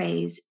that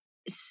praise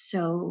is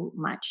so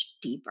much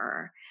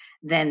deeper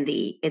than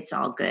the it's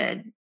all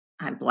good,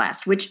 I'm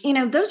blessed, which,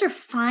 those are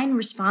fine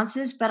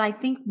responses. But I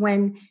think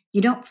when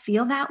you don't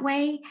feel that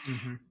way,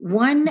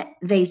 one,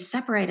 they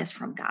separate us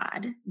from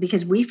God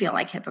because we feel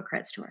like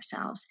hypocrites to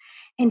ourselves.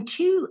 And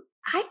two,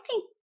 I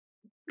think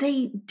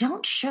they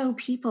don't show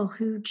people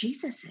who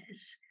Jesus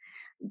is,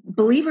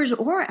 believers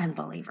or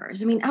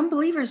unbelievers. I mean,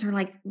 unbelievers are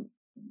like,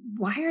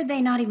 why are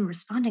they not even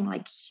responding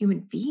like human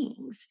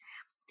beings?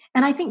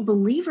 And I think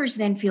believers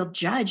then feel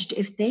judged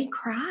if they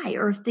cry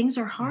or if things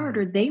are hard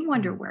or they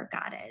wonder where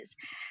God is.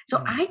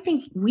 So I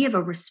think we have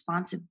a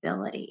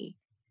responsibility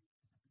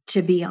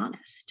to be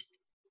honest.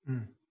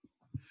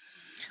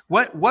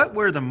 What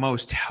were the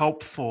most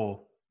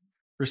helpful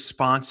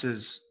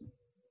responses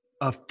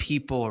of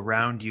people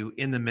around you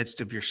in the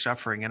midst of your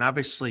suffering? And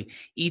obviously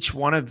each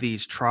one of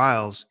these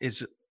trials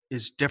is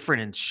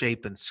different in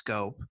shape and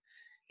scope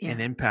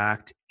and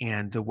impact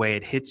and the way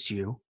it hits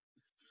you.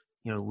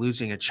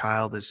 losing a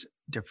child is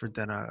different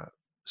than a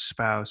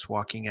spouse.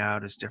 Walking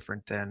out is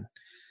different than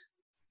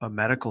a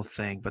medical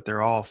thing, but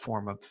they're all a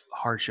form of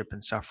hardship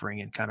and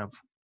suffering and kind of,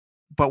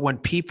 but when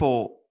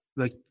people,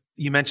 like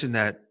you mentioned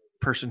that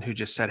person who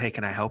just said, "Hey,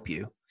 can I help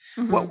you?"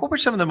 What Hmm. were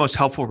some of the most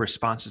helpful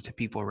responses to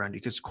people around you?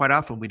 Because quite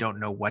often we don't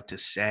know what to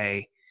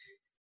say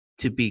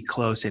to be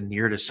close and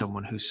near to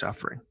someone who's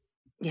suffering.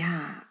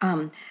 Yeah.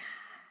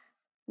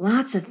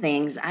 Lots of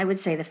things. I would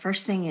say the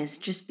first thing is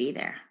just be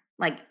there,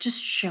 like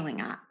just showing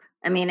up.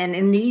 I mean, and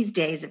in these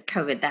days of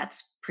COVID,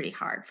 that's pretty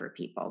hard for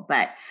people.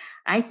 But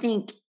I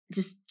think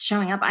just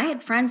showing up, I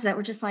had friends that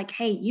were just like,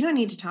 hey, you don't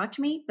need to talk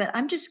to me, but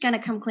I'm just going to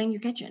come clean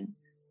your kitchen,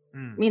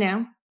 Mm, you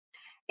know?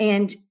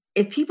 And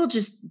if people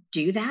just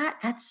do that,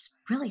 that's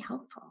really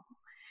helpful.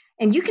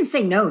 And you can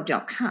say no,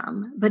 don't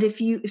come, but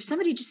if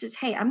somebody just says,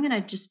 hey, I'm going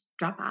to just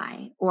drop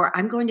by, or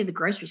I'm going to the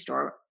grocery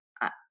store,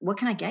 what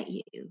can I get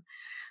you,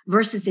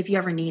 versus if you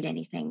ever need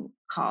anything,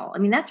 call. I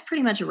mean, that's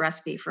pretty much a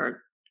recipe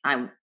for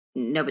I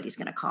nobody's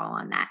going to call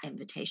on that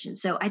invitation.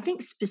 So I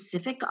think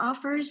specific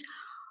offers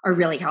are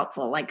really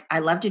helpful. Like, I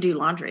love to do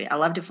laundry, I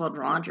love to fold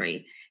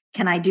laundry,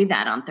 can I do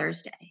that on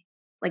Thursday?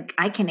 Like,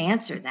 I can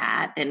answer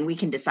that and we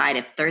can decide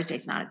if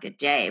Thursday's not a good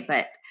day,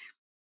 but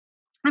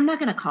I'm not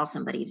going to call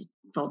somebody to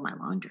fold my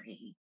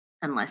laundry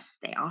unless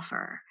they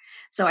offer.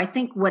 So I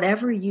think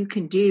whatever you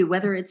can do,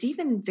 whether it's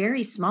even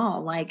very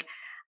small, like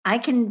I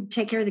can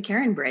take care of the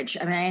Karen Bridge.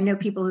 I mean, I know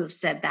people who've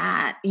said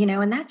that,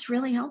 and that's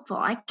really helpful.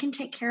 I can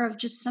take care of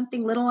just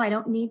something little. I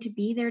don't need to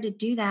be there to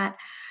do that.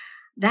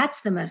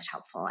 That's the most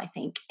helpful, I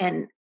think.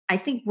 And I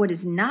think what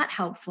is not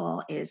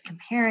helpful is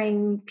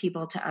comparing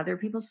people to other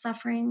people's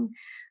suffering.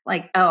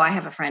 Like, oh, I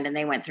have a friend and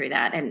they went through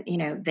that and,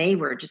 they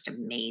were just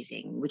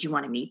amazing. Would you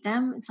want to meet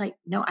them? It's like,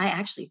 no, I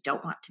actually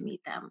don't want to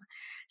meet them.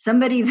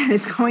 Somebody that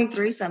is going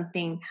through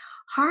something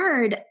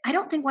hard, I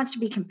don't think wants to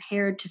be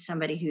compared to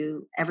somebody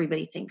who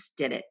everybody thinks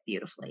did it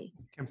beautifully.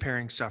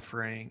 comparing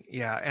suffering.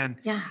 Yeah. And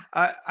Yeah.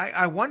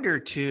 I wonder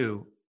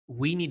too,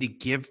 we need to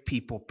give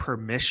people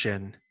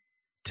permission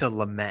to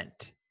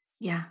lament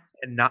Yeah.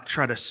 and not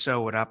try to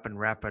sew it up and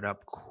wrap it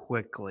up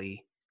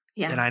quickly.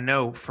 And Yeah. I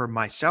know for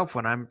myself,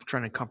 when I'm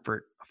trying to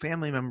comfort a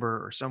family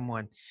member or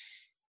someone,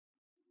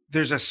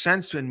 there's a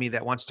sense in me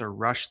that wants to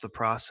rush the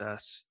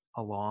process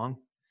along,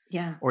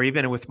 Yeah. or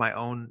even with my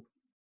own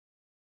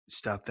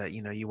stuff that,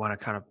 you want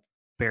to kind of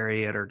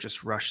bury it or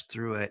just rush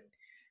through it.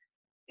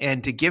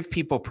 And to give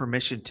people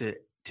permission to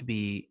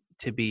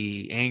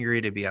be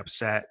angry, to be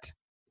upset,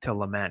 to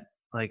lament.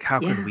 Like, how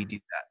can Yeah. we do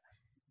that?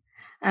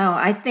 Oh,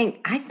 I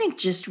think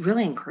just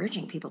really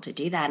encouraging people to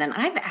do that. And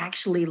I've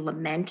actually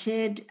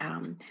lamented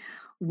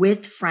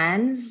with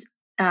friends.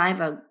 I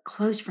have a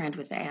close friend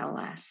with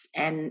ALS,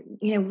 and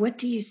what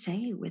do you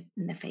say with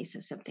in the face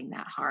of something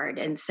that hard?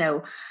 And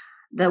so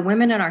the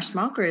women in our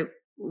small group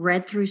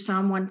read through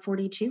Psalm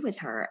 142 with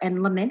her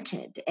and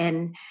lamented,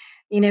 and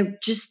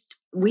just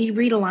we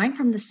read a line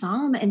from the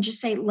psalm and just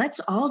say, let's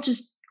all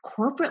just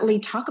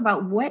corporately talk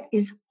about what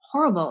is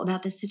horrible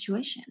about this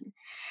situation.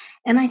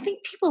 And I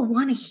think people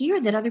want to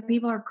hear that other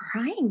people are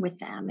crying with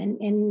them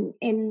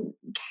and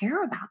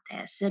care about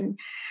this. And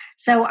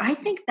so I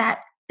think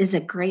that is a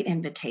great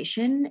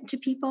invitation to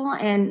people.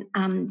 And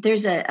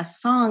there's a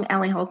song,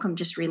 Ellie Holcomb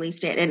just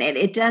released it, and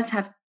it does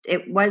have,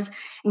 it was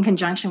in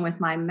conjunction with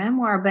my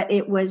memoir, but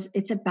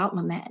it's about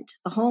lament.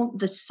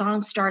 The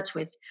song starts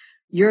with,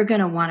 you're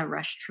going to want to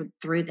rush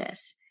through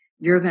this.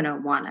 You're going to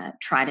want to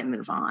try to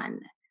move on.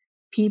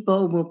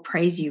 People will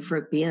praise you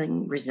for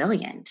being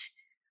resilient,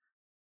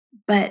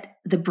 but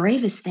the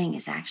bravest thing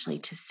is actually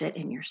to sit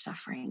in your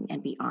suffering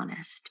and be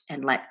honest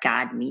and let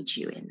God meet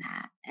you in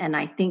that. And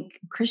I think,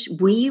 Chris,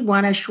 we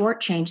want to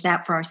shortchange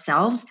that for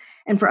ourselves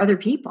and for other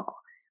people.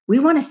 We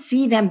want to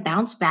see them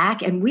bounce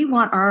back, and we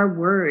want our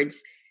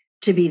words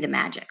to be the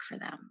magic for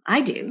them.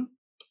 I do.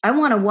 I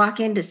want to walk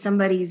into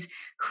somebody's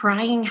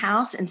crying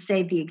house and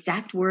say the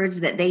exact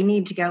words that they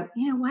need to go,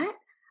 you know what?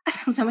 I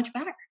feel so much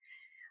better.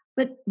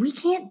 But we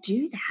can't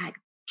do that.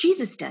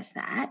 Jesus does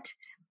that.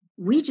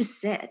 We just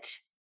sit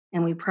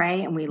and we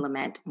pray and we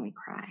lament and we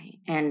cry.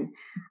 And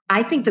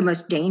I think the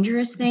most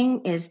dangerous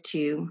thing is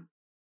to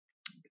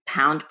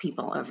pound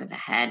people over the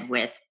head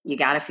with, you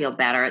got to feel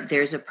better.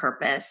 There's a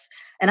purpose.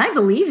 And I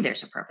believe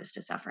there's a purpose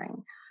to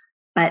suffering.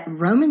 But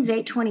Romans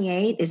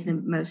 8:28 is the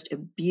most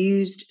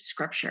abused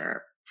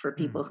scripture for Mm,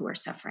 people who are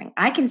suffering.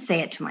 I can say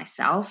it to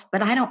myself,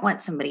 but I don't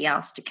want somebody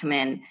else to come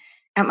in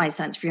at my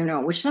son's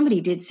funeral, which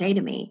somebody did say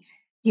to me,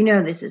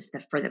 this is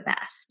for the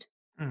best.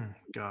 All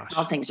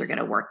gosh. things are going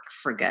to work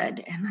for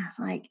good. And I was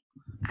like,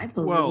 I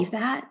believe Well,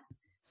 that,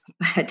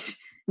 but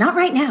not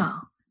right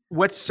now.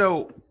 what's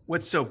so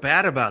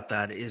bad about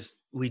that is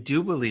we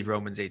do believe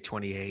Romans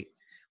 8:28,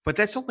 but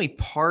that's only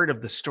part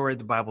of the story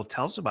the Bible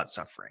tells about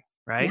suffering,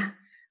 right? Yeah.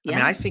 I mean,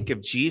 I Yeah. think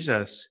of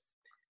Jesus,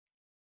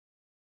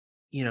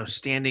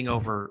 standing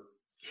over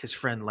his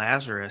friend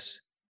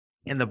Lazarus,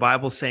 and the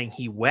Bible saying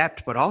he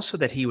wept, but also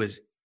that he was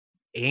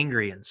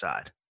angry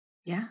inside.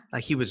 Yeah.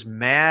 Like he was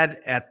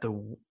mad at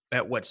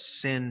what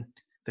sin,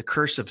 the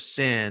curse of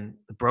sin,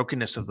 the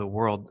brokenness of the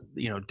world,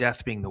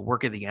 death being the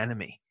work of the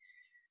enemy.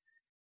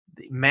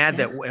 mad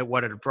Yeah. at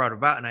what it brought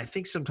about. And I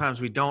think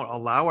sometimes we don't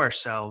allow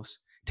ourselves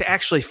to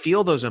actually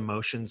feel those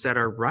emotions that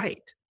are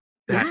right,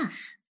 that Yeah.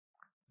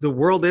 the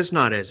world is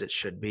not as it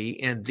should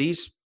be. And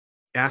these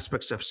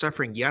aspects of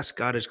suffering, yes,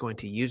 God is going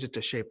to use it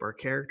to shape our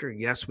character.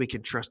 Yes, we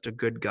can trust a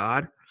good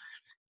God,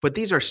 but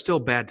these are still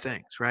bad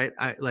things, right?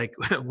 Like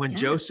when Yeah.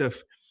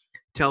 Joseph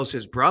tells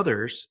his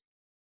brothers,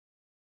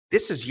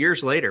 this is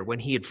years later when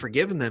he had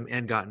forgiven them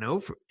and gotten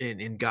over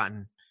and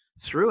gotten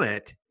through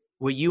it.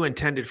 What you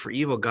intended for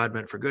evil, God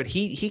meant for good.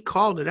 He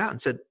called it out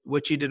and said,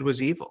 what you did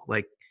was evil.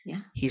 Like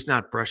Yeah. he's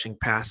not brushing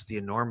past the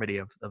enormity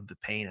of the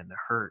pain and the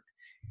hurt.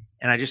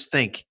 And I just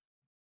think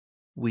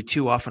we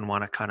too often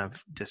want to kind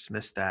of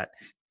dismiss that.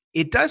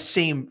 It does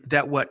seem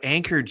that what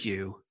anchored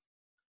you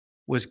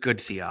was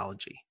good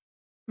theology.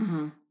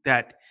 Hmm.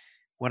 That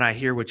when I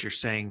hear what you're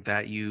saying,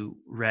 that you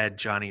read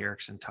Johnny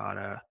Erickson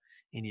Tata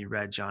and you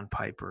read John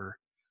Piper,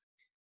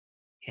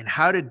 and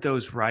how did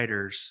those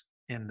writers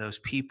and those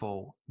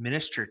people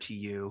minister to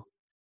you?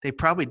 They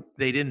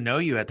didn't know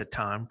you at the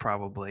time,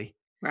 probably,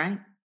 Right.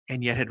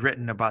 and yet had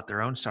written about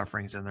their own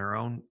sufferings and their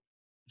own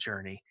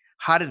journey.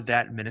 How did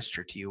that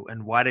minister to you,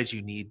 and why did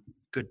you need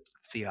good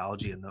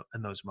theology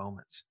in those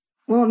moments?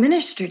 Well, it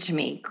ministered to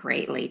me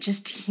greatly,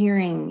 just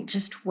hearing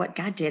just what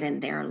God did in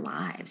their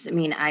lives. I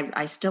mean,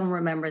 I still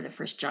remember the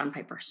first John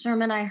Piper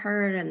sermon I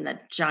heard and the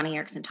Johnny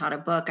Erickson Tata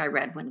book I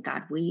read, When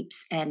God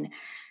Weeps, and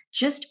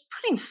just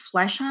putting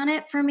flesh on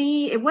it for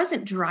me. It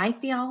wasn't dry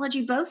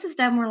theology. Both of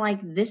them were like,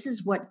 this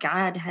is what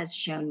God has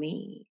shown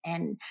me.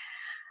 And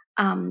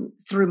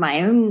through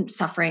my own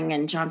suffering,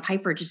 and John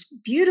Piper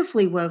just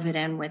beautifully wove it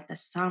in with the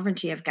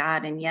sovereignty of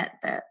God and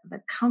yet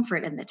the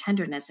comfort and the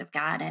tenderness of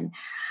God. And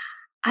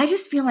I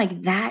just feel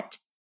like that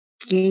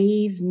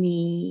gave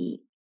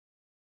me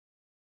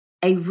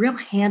a real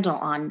handle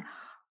on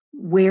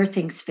where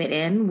things fit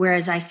in,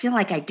 whereas I feel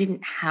like I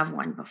didn't have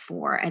one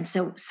before. And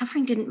so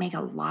suffering didn't make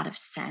a lot of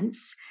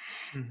sense.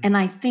 Mhm. And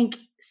I think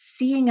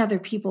seeing other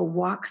people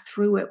walk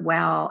through it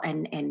well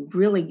and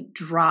really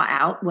draw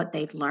out what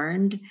they've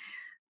learned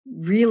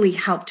really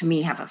helped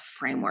me have a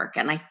framework.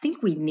 And I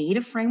think we need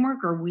a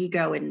framework or we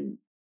go in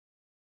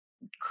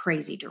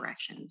crazy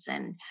directions.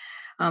 And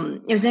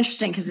it was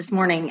interesting because this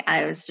morning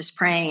I was just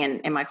praying,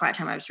 and in my quiet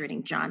time, I was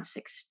reading John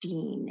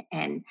 16.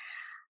 And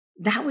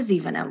that was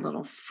even a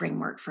little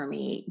framework for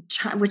me,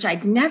 which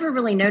I'd never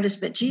really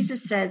noticed. But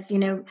Jesus says,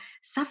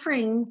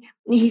 suffering,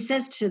 he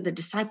says to the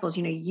disciples,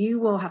 you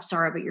will have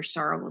sorrow, but your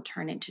sorrow will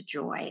turn into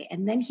joy.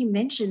 And then he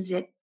mentions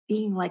it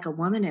being like a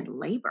woman in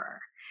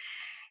labor.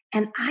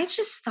 And I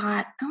just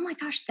thought, oh my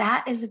gosh,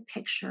 that is a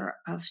picture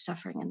of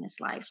suffering in this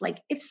life.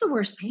 Like, it's the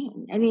worst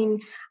pain. I mean,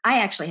 I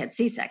actually had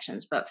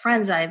C-sections, but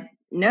friends I've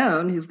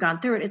known who've gone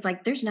through it, it's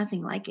like there's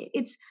nothing like it.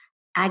 It's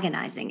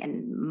agonizing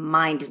and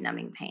mind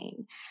numbing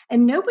pain.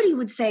 And nobody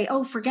would say,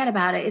 oh, forget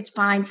about it. It's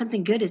fine.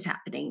 Something good is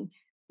happening.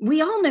 We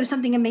all know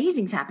something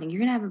amazing is happening. You're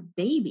going to have a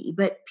baby,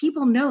 but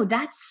people know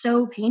that's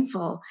so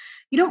painful.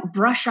 You don't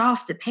brush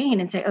off the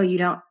pain and say, oh, you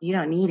don't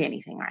need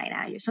anything right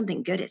now.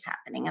 Something good is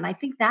happening. And I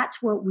think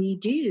that's what we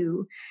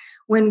do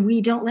when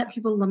we don't let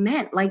people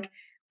lament. Like,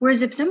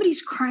 whereas if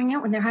somebody's crying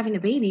out when they're having a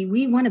baby,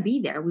 we want to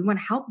be there. We want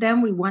to help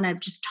them. We want to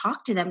just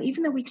talk to them,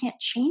 even though we can't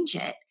change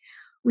it.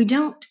 We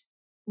don't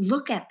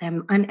look at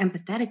them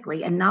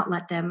unempathetically and not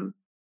let them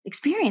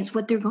experience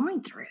what they're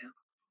going through.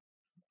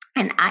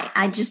 And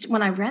I just,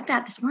 when I read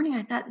that this morning,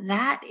 I thought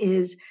that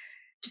is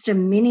just a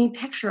mini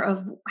picture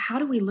of how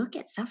do we look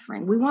at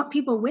suffering? We want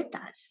people with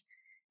us.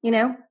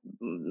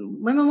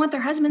 Women want their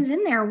husbands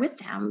in there with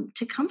them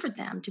to comfort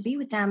them, to be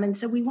with them. And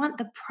so we want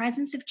the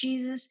presence of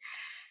Jesus.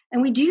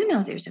 And we do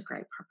know there's a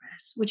great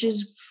purpose, which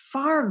is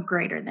far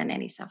greater than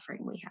any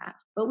suffering we have,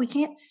 but we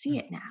can't see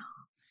it now.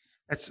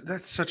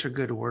 That's such a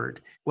good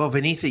word. Well,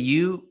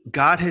 Vaneetha,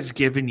 God has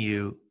given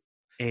you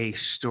a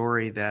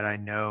story that I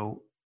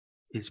know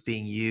is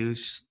being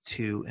used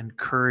to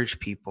encourage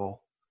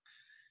people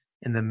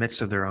in the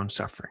midst of their own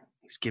suffering.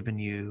 He's given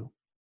you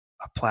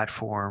a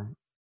platform,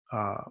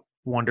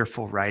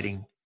 wonderful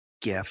writing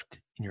gift,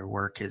 and your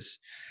work is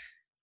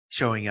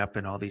showing up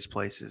in all these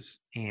places.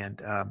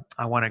 And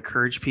I want to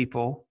encourage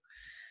people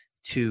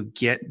to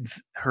get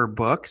her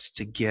books,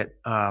 to get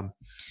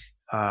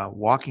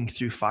Walking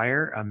Through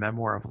Fire, a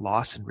memoir of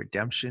loss and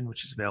redemption,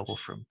 which is available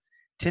from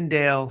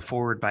Tyndale,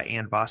 forward by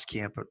Ann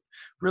Voskamp. A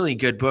really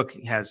good book.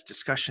 It has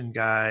discussion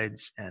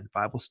guides and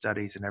Bible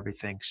studies and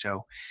everything.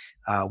 So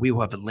we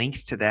will have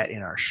links to that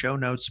in our show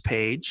notes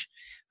page.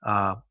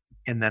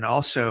 And then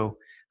also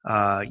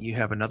you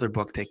have another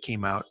book that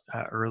came out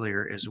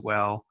earlier as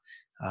well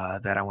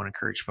that I want to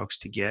encourage folks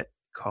to get,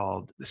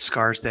 called The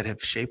Scars That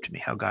Have Shaped Me,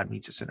 How God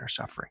Meets Us in Our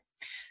Suffering,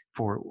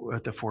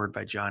 the forward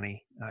by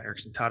Johnny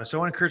Erickson Tata. So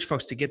I want to encourage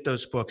folks to get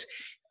those books.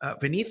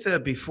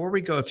 Vaneetha, before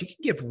we go, if you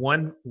could give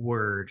one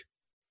word,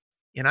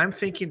 and I'm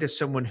thinking to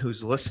someone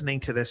who's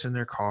listening to this in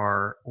their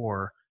car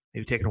or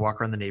maybe taking a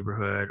walk around the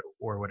neighborhood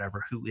or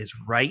whatever, who is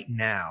right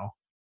now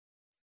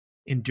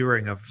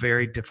enduring a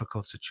very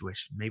difficult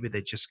situation. Maybe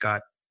they just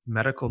got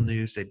medical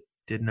news they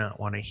did not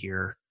want to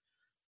hear.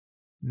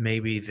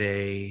 Maybe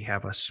they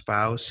have a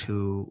spouse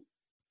who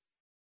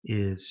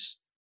is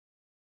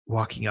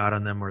walking out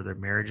on them, or their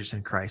marriage is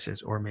in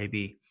crisis, or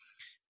maybe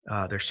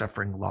they're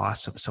suffering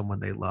loss of someone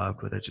they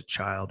loved, whether it's a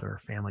child or a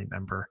family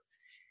member.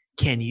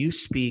 Can you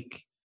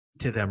speak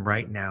to them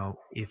right now,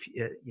 if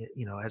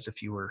as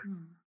if you were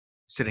Mm.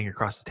 sitting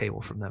across the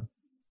table from them?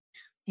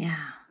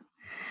 Yeah.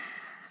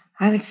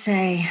 I would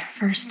say,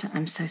 first,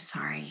 I'm so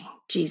sorry.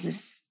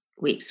 Jesus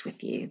weeps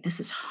with you. This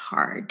is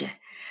hard.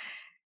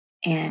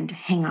 And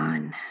hang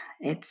on.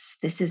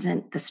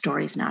 The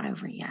story's not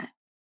over yet.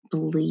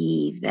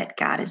 Believe that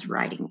God is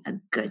writing a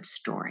good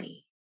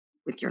story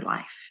with your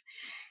life.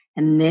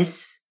 And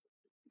this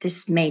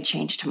may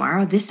change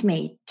tomorrow. This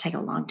may take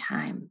a long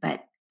time,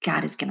 but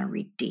God is going to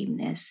redeem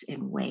this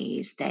in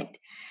ways that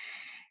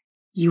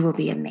you will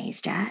be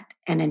amazed at.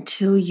 And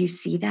until you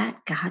see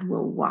that, God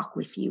will walk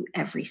with you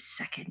every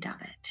second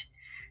of it.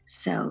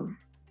 So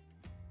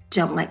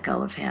don't let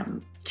go of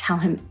him. Tell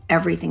him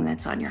everything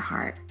that's on your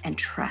heart and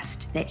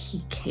trust that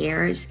he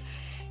cares.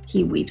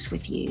 He weeps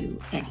with you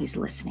and he's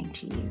listening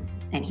to you,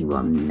 and he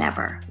will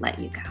never let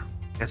you go.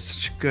 That's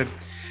such a good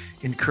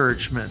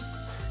encouragement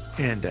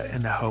and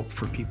a hope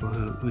for people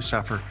who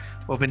suffer.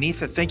 Well,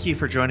 Vaneetha, thank you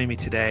for joining me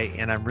today.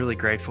 And I'm really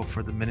grateful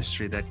for the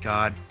ministry that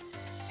God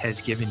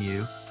has given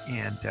you.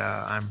 And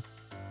I'm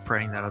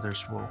praying that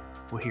others will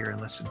hear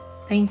and listen.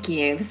 Thank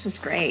you. This was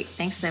great.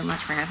 Thanks so much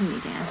for having me,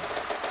 Dan.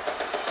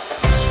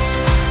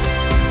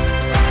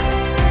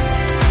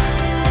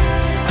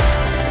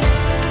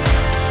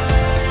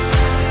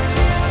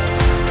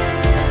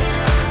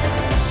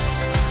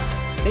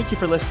 Thank you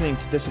for listening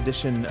to this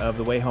edition of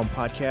the Way Home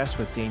podcast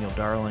with Daniel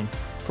Darling.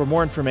 For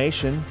more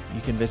information,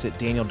 you can visit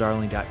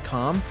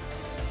danieldarling.com.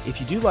 If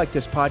you do like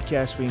this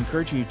podcast, we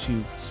encourage you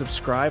to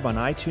subscribe on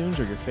iTunes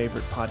or your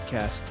favorite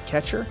podcast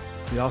catcher.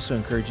 We also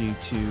encourage you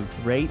to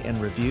rate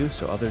and review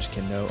so others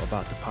can know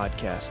about the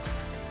podcast.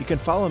 You can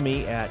follow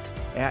me at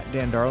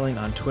Dan Darling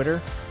on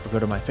Twitter, or go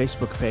to my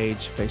Facebook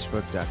page,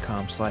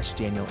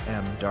 facebook.com/Daniel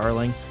M.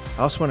 Darling.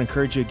 I also want to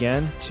encourage you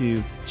again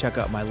to check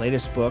out my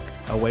latest book,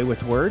 Away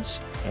with Words,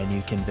 and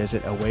you can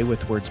visit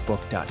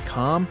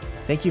awaywithwordsbook.com.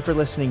 Thank you for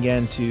listening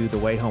again to the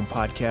Way Home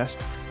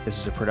podcast. This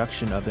is a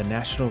production of the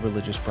National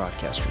Religious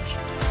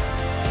Broadcasters.